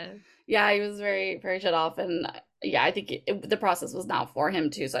 So, Yeah. yeah, he was very, very shut off, and yeah, I think the process was not for him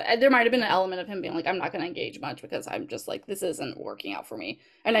too. So there might have been an element of him being like, I'm not going to engage much because I'm just like, this isn't working out for me,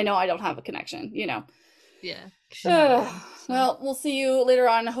 and I know I don't have a connection, you know. Yeah. She's not ready. So, Well, we'll see you later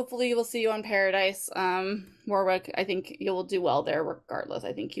on. Hopefully, we'll see you on Paradise. Warwick, I think you will do well there regardless.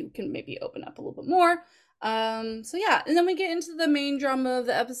 I think you can maybe open up a little bit more. So yeah, and then we get into the main drama of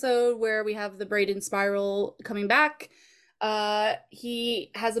the episode where we have the Brayden spiral coming back. He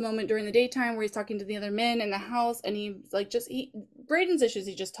has a moment during the daytime where he's talking to the other men in the house, and he's like, Brayden's issues.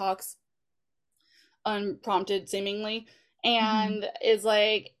 He just talks unprompted, seemingly, and is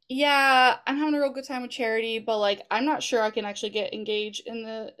like, yeah, I'm having a real good time with Charity, but like, I'm not sure I can actually get engaged in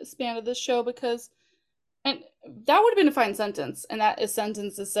the span of this show because, and that would have been a fine sentence, and that is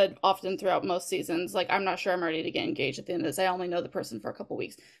sentence is said often throughout most seasons. Like, I'm not sure I'm ready to get engaged at the end of this. I only know the person for a couple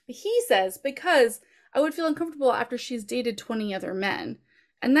weeks. But he says because I would feel uncomfortable after she's dated 20 other men,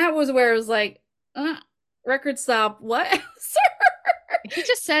 and that was where it was like, record stop. What, sir? he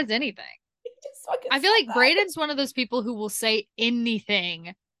just says anything. I feel like Brayden's one of those people who will say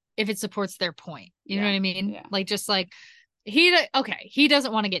anything if it supports their point. You know what I mean? Yeah. Like, just like he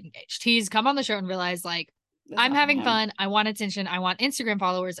doesn't want to get engaged. He's come on the show and realized like, I'm having fun. I want attention. I want Instagram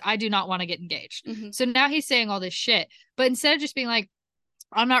followers. I do not want to get engaged. So now he's saying all this shit. But instead of just being like,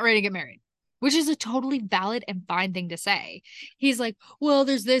 I'm not ready to get married, which is a totally valid and fine thing to say, he's like, well,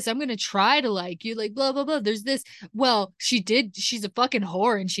 there's this. I'm going to try to like you, like, blah, blah, blah. There's this. Well, she's a fucking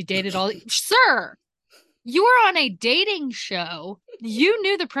whore and she dated all. Sir, you were on a dating show. You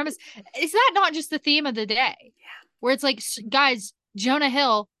knew the premise. Is that not just the theme of the day? Yeah. Where it's like, guys, Jonah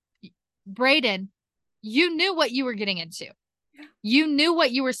Hill, Brayden, you knew what you were getting into. Yeah. You knew what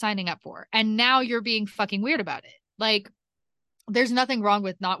you were signing up for. And now you're being fucking weird about it. Like, there's nothing wrong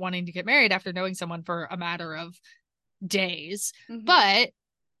with not wanting to get married after knowing someone for a matter of days. But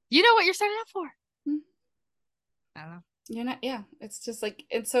you know what you're signing up for. I don't know. You're not, yeah. It's just like,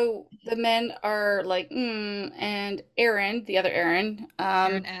 and so the men are like, and Aaron, the other Aaron,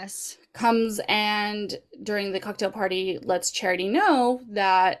 Aaron S. comes and during the cocktail party lets Charity know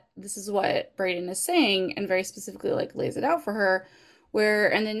that this is what Brayden is saying and very specifically like lays it out for her.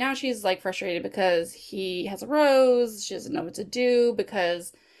 And then now she's like frustrated because he has a rose. She doesn't know what to do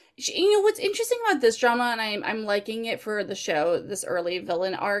because you know what's interesting about this drama, and I'm liking it for the show, this early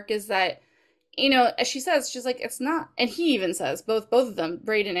villain arc, is that, you know, as she says, she's like, it's not, and he even says, both of them,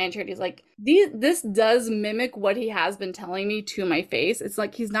 Brayden and Charity's like, this does mimic what he has been telling me to my face. It's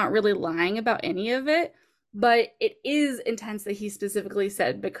like he's not really lying about any of it, but it is intense that he specifically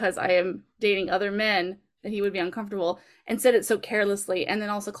said, because I am dating other men, that he would be uncomfortable, and said it so carelessly, and then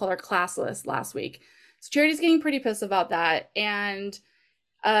also called her classless last week. So Charity's getting pretty pissed about that, and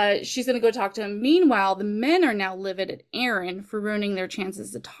she's going to go talk to him. Meanwhile, the men are now livid at Aaron for ruining their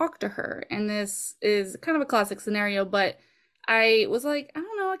chances to talk to her. And this is kind of a classic scenario, but I was like, I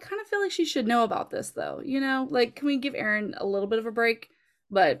don't know, I kind of feel like she should know about this, though. You know, like, can we give Aaron a little bit of a break?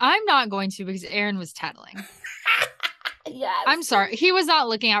 But I'm not going to, because Aaron was tattling. Yes. I'm sorry. He was not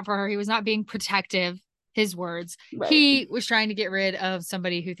looking out for her. He was not being protective. His words. Right. He was trying to get rid of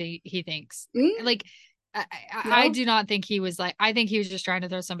somebody who he thinks like. I do not think he was like, I think he was just trying to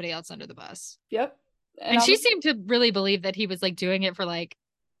throw somebody else under the bus. Yep. And she seemed to really believe that he was like doing it for like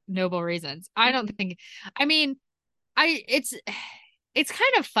noble reasons. I don't think, I mean, it's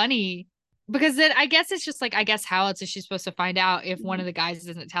kind of funny because then I guess it's just like, I guess how else is she supposed to find out if one of the guys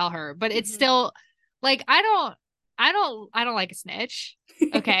doesn't tell her? But it's still like, I don't like a snitch.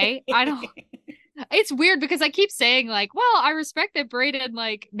 Okay. It's weird because I keep saying like, well, I respect that Brayden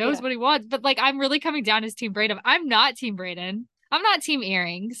like knows what he wants, but like I'm really coming down as Team Brayden. I'm not Team Brayden. I'm not Team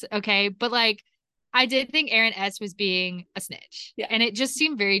Earrings. Okay. But like I did think Aaron S was being a snitch. Yeah. And it just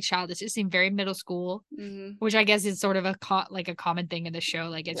seemed very childish. It seemed very middle school, which I guess is sort of a common thing in the show.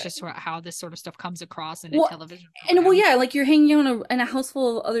 Like it's just sort of how this sort of stuff comes across in a television program. And yeah, like you're hanging out in a house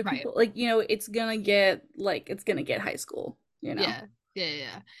full of other people. Like, you know, it's gonna get high school, you know?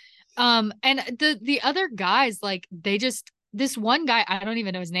 Yeah. And the other guys, like this one guy, I don't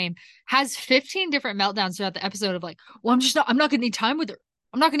even know his name, has 15 different meltdowns throughout the episode of like, well, I'm not gonna need time with her.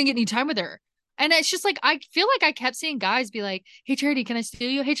 I'm not gonna get any time with her. And it's just like, I feel like I kept seeing guys be like, hey, Charity, can I steal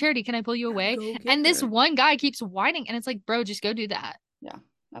you? Hey, Charity, can I pull you away? Go get And this her. one guy keeps whining. And it's like, bro, just go do that. Yeah,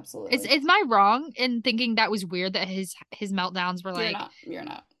 absolutely. Is my wrong in thinking that was weird that his meltdowns were You're like, not. You're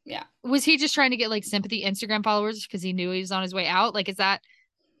not. Yeah. was he just trying to get like sympathy Instagram followers because he knew he was on his way out? Like, is that,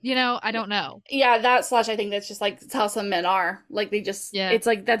 I don't know. Yeah, that slash I think that's just like it's how some men are. Like they just Yeah. it's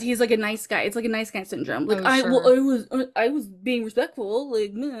like that he's like a nice guy. It's like a nice guy syndrome. Like Oh, sure. I was being respectful,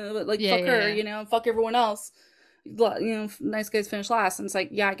 like meh, but like Yeah, fuck her, yeah. fuck everyone else. Nice guys finish last, and it's like,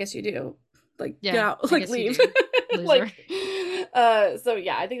 yeah, I guess you do. Like, Yeah, get out, I like guess you leave. do. Loser. Like so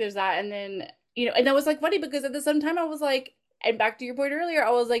yeah, I think there's that. And then, and that was like funny because at the same time I was like, and back to your point earlier,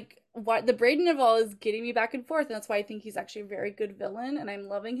 I was like, what the Braden of all is getting me back and forth, and that's why I think he's actually a very good villain, and I'm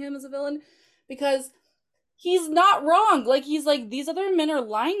loving him as a villain because he's not wrong. Like he's like these other men are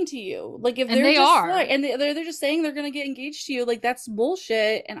lying to you. Like if And they're they just are. like, and they're just saying they're gonna get engaged to you, like that's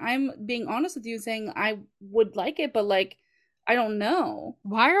bullshit. And I'm being honest with you, saying I would like it, but like I don't know.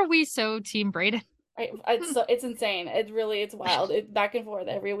 Why are we so Team Braden? It's insane. It's wild. It's back and forth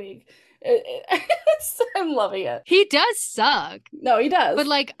every week. I'm loving it. He does suck. No, he does. But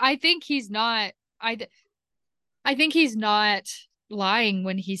like, I think he's not. I think he's not lying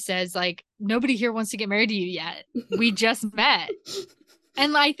when he says like nobody here wants to get married to you yet. We just met.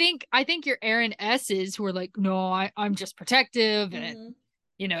 And I think your Aaron S's who are like, no, I'm just protective and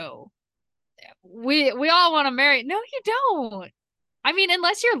we all want to marry. No, you don't. I mean,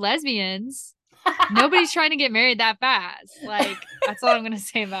 unless you're lesbians, nobody's trying to get married that fast. Like, that's all I'm gonna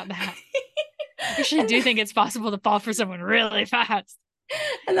say about that. I actually do think it's possible to fall for someone really fast.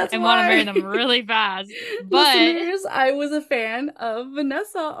 And that's and why, want to marry them really fast. But listeners, I was a fan of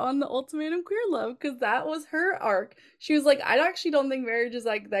Vanessa on the Ultimatum Queer Love because that was her arc. She was like, I actually don't think marriage is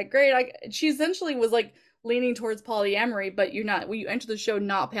like that great. She essentially was like leaning towards polyamory, but you're not. When you enter the show,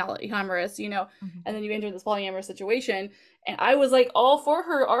 not polyamorous, and then you enter this polyamorous situation. And I was like all for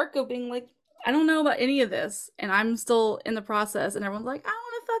her arc of being like, I don't know about any of this, and I'm still in the process. And everyone's like, I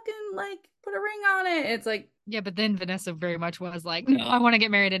want to fucking like put a ring on it. It's like, yeah, but then Vanessa very much was like, no, I want to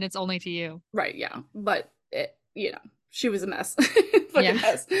get married and it's only to you. Right, yeah. But she was a mess. Fucking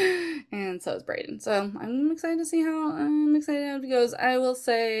mess. And so is Braden. So I'm excited to see how it goes. I will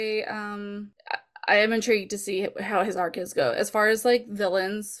say, I am intrigued to see how his arc is go. As far as like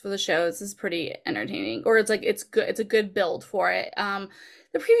villains for the show, this is pretty entertaining. Or it's like it's good, it's a good build for it.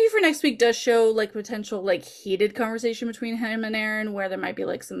 The preview for next week does show like potential like heated conversation between him and Aaron, where there might be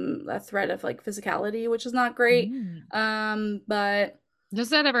like a threat of like physicality, which is not great. But does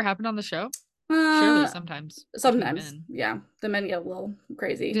that ever happen on the show? Surely sometimes. Sometimes, yeah. The men get a little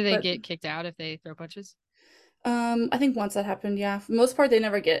crazy. Do they get kicked out if they throw punches? I think once that happened, yeah. For the most part, they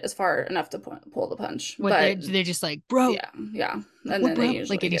never get as far enough to pull the punch. But they just like, bro. Yeah. And then they usually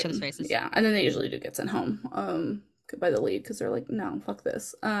like in each other's faces. Yeah, and then they usually do get sent home. By the lead because they're like, no, fuck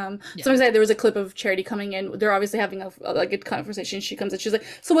this. So I'm excited. There was a clip of Charity coming in. They're obviously having a good conversation. She comes in. She's like,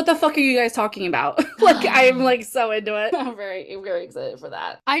 so what the fuck are you guys talking about? Like, I'm like so into it. I'm very, very excited for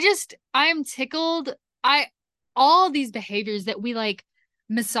that. I'm tickled. All these behaviors that we like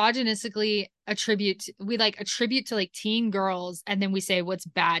misogynistically attribute to like teen girls, and then we say what's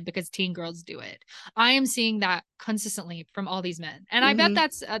bad because teen girls do it. I am seeing that consistently from all these men, and I bet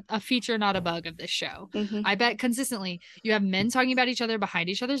that's a feature, not a bug of this show. I bet consistently you have men talking about each other behind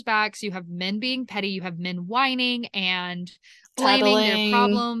each other's backs, you have men being petty, you have men whining and blaming their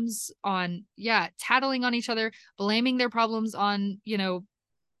problems on tattling on each other, blaming their problems on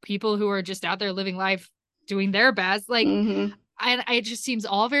people who are just out there living life doing their best, like and it just seems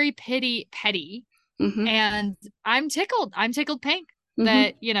all very petty. And I'm tickled pink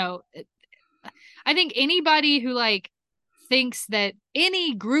that I think anybody who like thinks that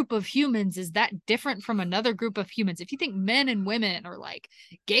any group of humans is that different from another group of humans, if you think men and women are like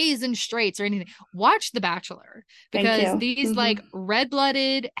gays and straights or anything, watch The Bachelor, because these like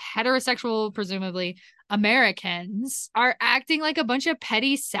red-blooded heterosexual presumably Americans are acting like a bunch of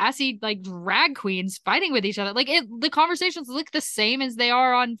petty sassy like drag queens fighting with each other. Like the conversations look the same as they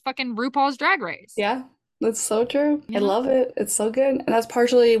are on fucking RuPaul's Drag Race. Yeah, that's so true. I love it. It's so good. And that's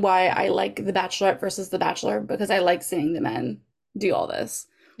partially why I like The Bachelorette versus The Bachelor, because I like seeing the men do all this.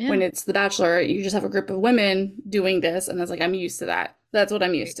 When it's The Bachelor, you just have a group of women doing this, and it's like, I'm used to that. That's what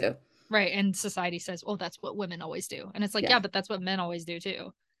I'm used to. Right. And society says, well, that's what women always do. And it's like, yeah, but that's what men always do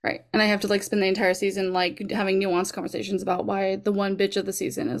too. Right. And I have to like spend the entire season like having nuanced conversations about why the one bitch of the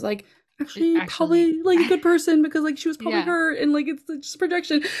season is like, actually Actually, probably like a good person because like she was probably yeah. hurt and like it's just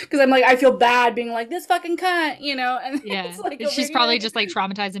projection because I'm like I feel bad being like this fucking cunt, and Yeah. it's like over She's probably here. just like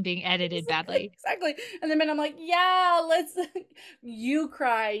traumatized and being edited Exactly, badly. exactly. And then I'm like, yeah, let's. You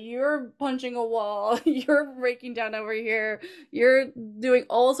cry. You're punching a wall. You're breaking down over here. You're doing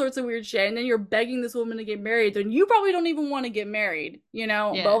all sorts of weird shit, and then you're begging this woman to get married. Then you probably don't even want to get married, But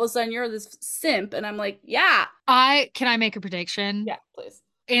all Yeah. of a sudden you're this simp, and I'm like, yeah, I make a prediction? yeah, please.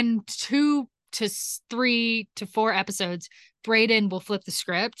 In 2 to 3 to 4 episodes, Brayden will flip the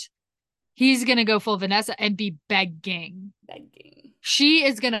script. He's gonna go full Vanessa and be begging. Begging. She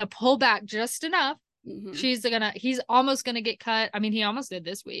is gonna pull back just enough. Mm-hmm. He's almost gonna get cut. I mean, he almost did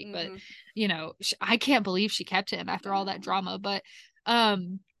this week, but Mm-hmm. I can't believe she kept him after all that drama. But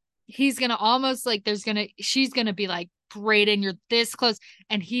he's gonna almost like she's gonna be like, Brayden, you're this close,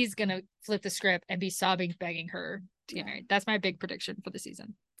 and he's gonna flip the script and be sobbing, begging her to get married. That's my big prediction for the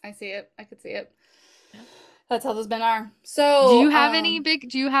season. I see it. I could see it. Yeah. That's how those men are. Do So, you have any big?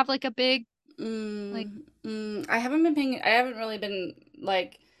 Do you have like a big like? I haven't been paying. I haven't really been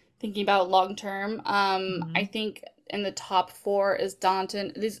like thinking about long term. I Mhm. think in the top four is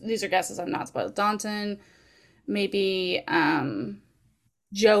Daunton. These are guesses. I'm not spoiled. Daunton, maybe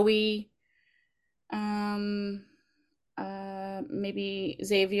Joey, um, maybe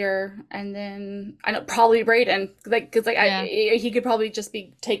Xavier, and then I know probably Brayden. Like, cause like Yeah. he could probably just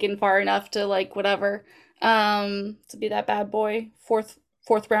be taken far enough to like whatever, to be that bad boy.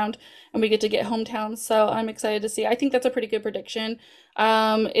 Fourth round, and we get to get hometowns. So I'm excited to see. I think that's a pretty good prediction.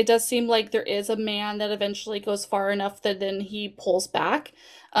 It does seem like there is a man that eventually goes far enough that then he pulls back.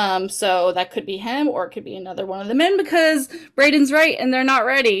 So that could be him, or it could be another one of the men because Brayden's right and they're not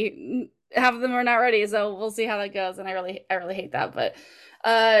ready. Half of them are not ready, so we'll see how that goes. And I really hate that.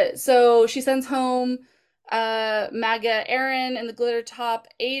 But so she sends home MAGA Aaron in the glitter top,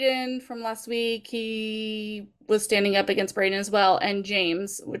 Aiden from last week. He was standing up against Brayden as well, and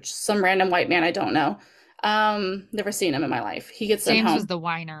James, which some random white man I don't know. Never seen him in my life. He gets sent James was home. the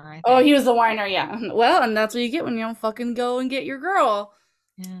whiner, I Oh, he think. was the whiner, yeah. Well, and that's what you get when you don't fucking go and get your girl.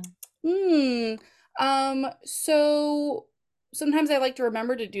 Yeah. Hmm. So sometimes I like to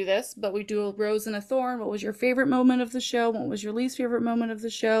remember to do this, but we do a rose and a thorn. What was your favorite moment of the show? What was your least favorite moment of the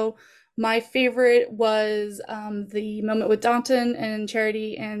show? My favorite was the moment with Daunton and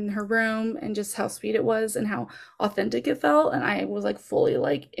Charity in her room and just how sweet it was and how authentic it felt. And I was like fully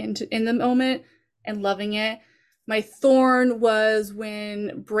like in the moment and loving it. My thorn was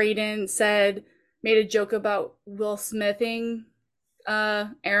when Brayden made a joke about Will Smithing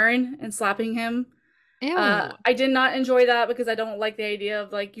Aaron and slapping him. Ew. I did not enjoy that because I don't like the idea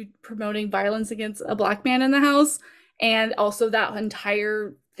of like you promoting violence against a black man in the house. And also that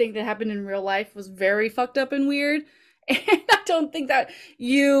entire thing that happened in real life was very fucked up and weird. And I don't think that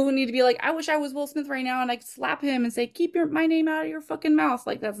you need to be like, I wish I was Will Smith right now and I could slap him and say, keep my name out of your fucking mouth.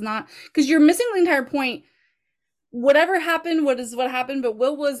 Like that's not because you're missing the entire point. Whatever happened, what happened, but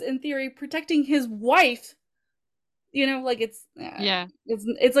Will was in theory protecting his wife, like Yeah.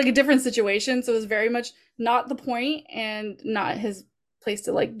 it's like a different situation, so it was very much not the point and not his place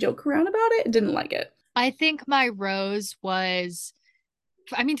to like joke around about it. Didn't like it. I think my rose was,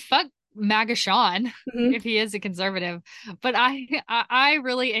 I mean, fuck MAGA Sean, Mm-hmm. if he is a conservative, but I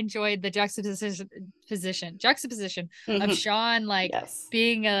really enjoyed the juxtaposition of Mm-hmm. Sean like Yes.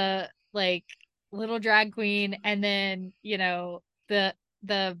 being a like little drag queen, and then the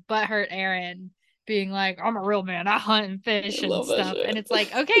butthurt Aaron being like, I'm a real man, I hunt and I fish and love that stuff, and shit. it's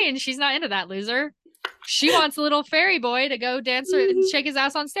like, okay, and she's not into that, loser. She wants a little fairy boy to go dance and Mhm. shake his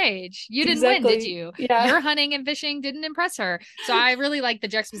ass on stage. You didn't win, did Exactly. you? Yeah. Your hunting and fishing didn't impress her. So I really like the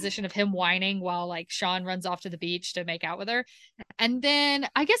juxtaposition of him whining while like Sean runs off to the beach to make out with her. And then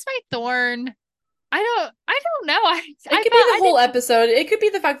I guess my thorn, I don't know. It I could be felt the I whole didn't episode. It could be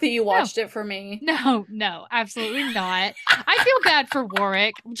the fact that you know. watched it for me. No, absolutely not. I feel bad for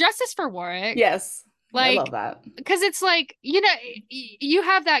Warwick. Justice for Warwick. Yes. I love Like, that. because it's like, you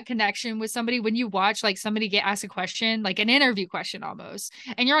have that connection with somebody when you watch like somebody get asked a question, like an interview question almost,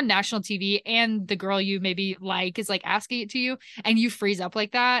 and you're on national TV and the girl you maybe like is like asking it to you and you freeze up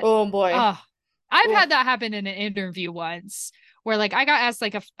like that. Oh boy. Oh, I've Oof. had that happen in an interview once where like I got asked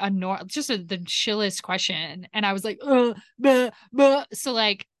like the chillest question and I was like, bleh, bleh. So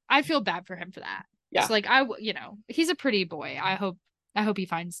like I feel bad for him for that. Yeah. So like he's a pretty boy. I hope he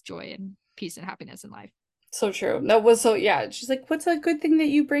finds joy and peace and happiness in life. So true. That was so, yeah. She's like, what's a good thing that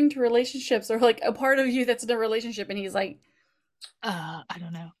you bring to relationships or like a part of you that's in a relationship? And he's like, I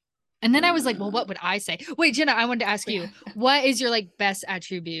don't know. And then I was like, well, mm, what would I say? Wait, Jenna, I wanted to ask you, what is your like best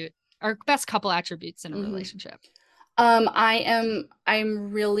attribute or best couple attributes in a hmm relationship? I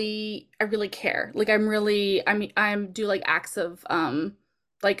really care. Like I'm do like acts of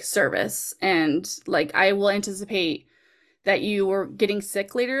like service, and like I will anticipate that you were getting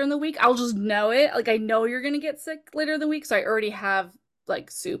sick later in the week. I'll just know it. Like I know you're gonna get sick later in the week, so I already have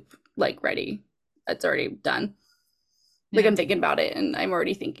like soup like ready. It's already done. Like Yeah. I'm thinking about it, and I'm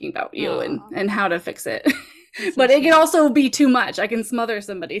already thinking about you and Aw, how to fix it. that's so But it can sweet. also be too much. I can smother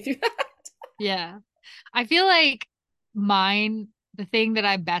somebody through that. Yeah. I feel like mine, the thing that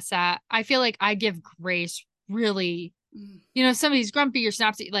I'm best at, I feel like I give grace really, if somebody's grumpy or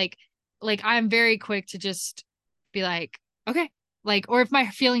snaps at you, like I'm very quick to just be like, okay. Like, or if my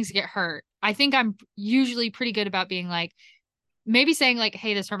feelings get hurt, I think I'm usually pretty good about being like, maybe saying like,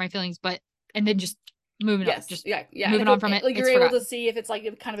 hey, this hurt my feelings, and then just moving on, Yes, just yeah, yeah. And moving if on from it. like you're It's able to forgotten. see if it's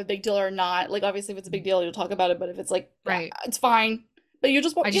like kind of a big deal or not. Like obviously if it's a big deal, you'll talk about it. But if it's like, yeah, Right. it's fine. But you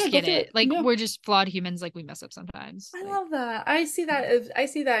just I yeah, just go get through it. it. Like Yeah. we're just flawed humans, like we mess up sometimes. I Like, love that. I see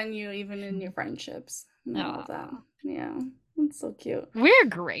that in you, even in your friendships. And I love that. aw, Yeah, it's so cute. we're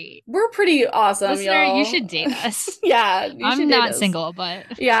great. We're pretty awesome, Listener, you y'all. should date us. Yeah, you should I'm date not us. single,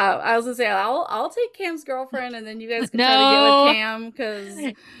 but Yeah, I was gonna say I'll take Cam's girlfriend, and then you guys can try to get with no. Cam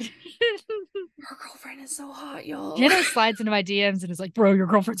because her girlfriend is so hot, y'all. Jenna slides into my DMs and is like, bro, your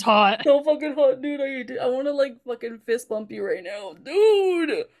girlfriend's hot. So fucking hot, dude. I want to like fucking fist bump you right now,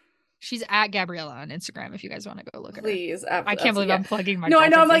 dude. She's at Gabriella on Instagram if you guys want to go look at her. Please, I can't believe yeah. I'm plugging my No, I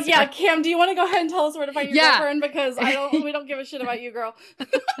know. I'm girlfriend's like, yeah, Instagram. Cam. Do you want to go ahead and tell us where to find your Yeah. girlfriend? Because we don't give a shit about you, girl.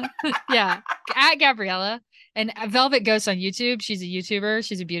 Yeah. At Gabriella. And Velvet Ghost on YouTube. She's a YouTuber.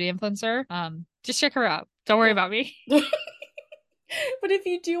 She's a beauty influencer. Just check her out. Don't worry about me. But if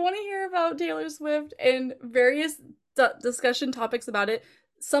you do want to hear about Taylor Swift and various discussion topics about it,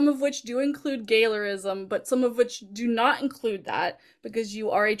 some of which do include Gaylerism, but some of which do not include that because you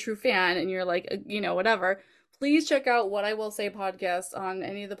are a true fan and you're like, whatever. Please check out What I Will Say podcast on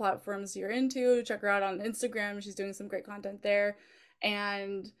any of the platforms you're into. Check her out on Instagram. She's doing some great content there.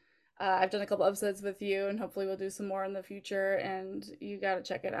 And I've done a couple episodes with you, and hopefully we'll do some more in the future. And you got to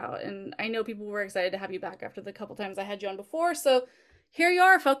check it out. And I know people were excited to have you back after the couple times I had you on before. So here you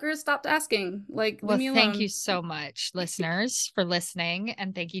are, fuckers. Stopped asking. Like, leave Well, me thank you alone. so much, listeners, for listening.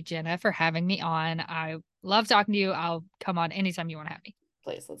 And thank you, Jenna, for having me on. I love talking to you. I'll come on anytime you want to have me.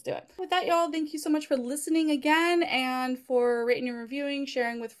 Please, let's do it. With that, y'all, thank you so much for listening again and for rating and reviewing,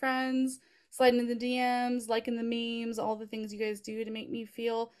 sharing with friends, sliding in the DMs, liking the memes, all the things you guys do to make me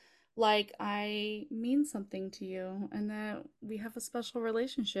feel like I mean something to you and that we have a special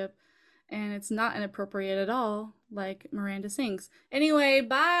relationship and it's not inappropriate at all, like Miranda sings. Anyway,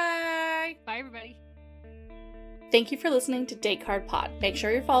 bye! Bye, everybody. Thank you for listening to Date Card Pod. Make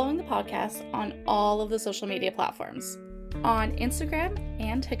sure you're following the podcast on all of the social media platforms. On Instagram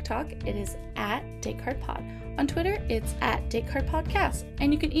and TikTok, it is at DateCardPod. On Twitter, it's at DateCardPodcast.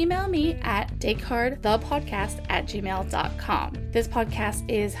 And you can email me at datecardthepodcast@gmail.com. This podcast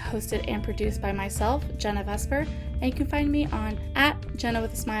is hosted and produced by myself, Jenna Vesper, and you can find me on at Jenna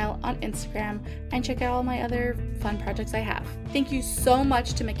with a Smile on Instagram and check out all my other fun projects I have. Thank you so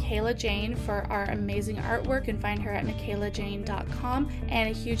much to Michaela Jane for our amazing artwork, and find her at michaelajane.com. And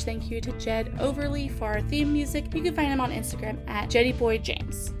a huge thank you to Jed Overly for our theme music. You can find him on Instagram at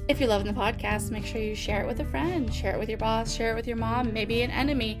JeddyBoyJames. If you're loving the podcast, make sure you share it with a friend, share it with your boss, share it with your mom, maybe an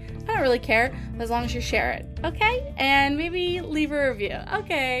enemy. I don't really care as long as you share it, okay? And maybe leave a review.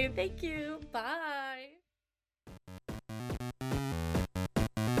 Okay, thank you. Bye.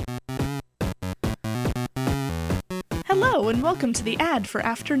 Hello, and welcome to the ad for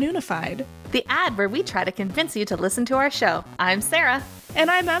Afternoonified. The ad where we try to convince you to listen to our show. I'm Sarah. And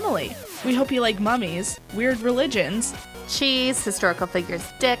I'm Emily. We hope you like mummies, weird religions, Cheese, historical figures,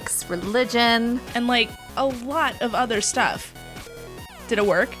 dicks, religion. and like a lot of other stuff. Did it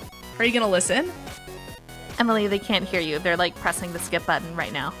work? Are you gonna listen? Emily, they can't hear you. They're like pressing the skip button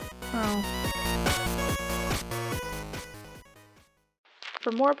right now. Oh.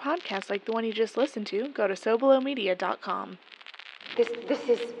 For more podcasts like the one you just listened to, go to SoBelowMedia.com. This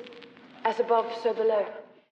is as above, so below.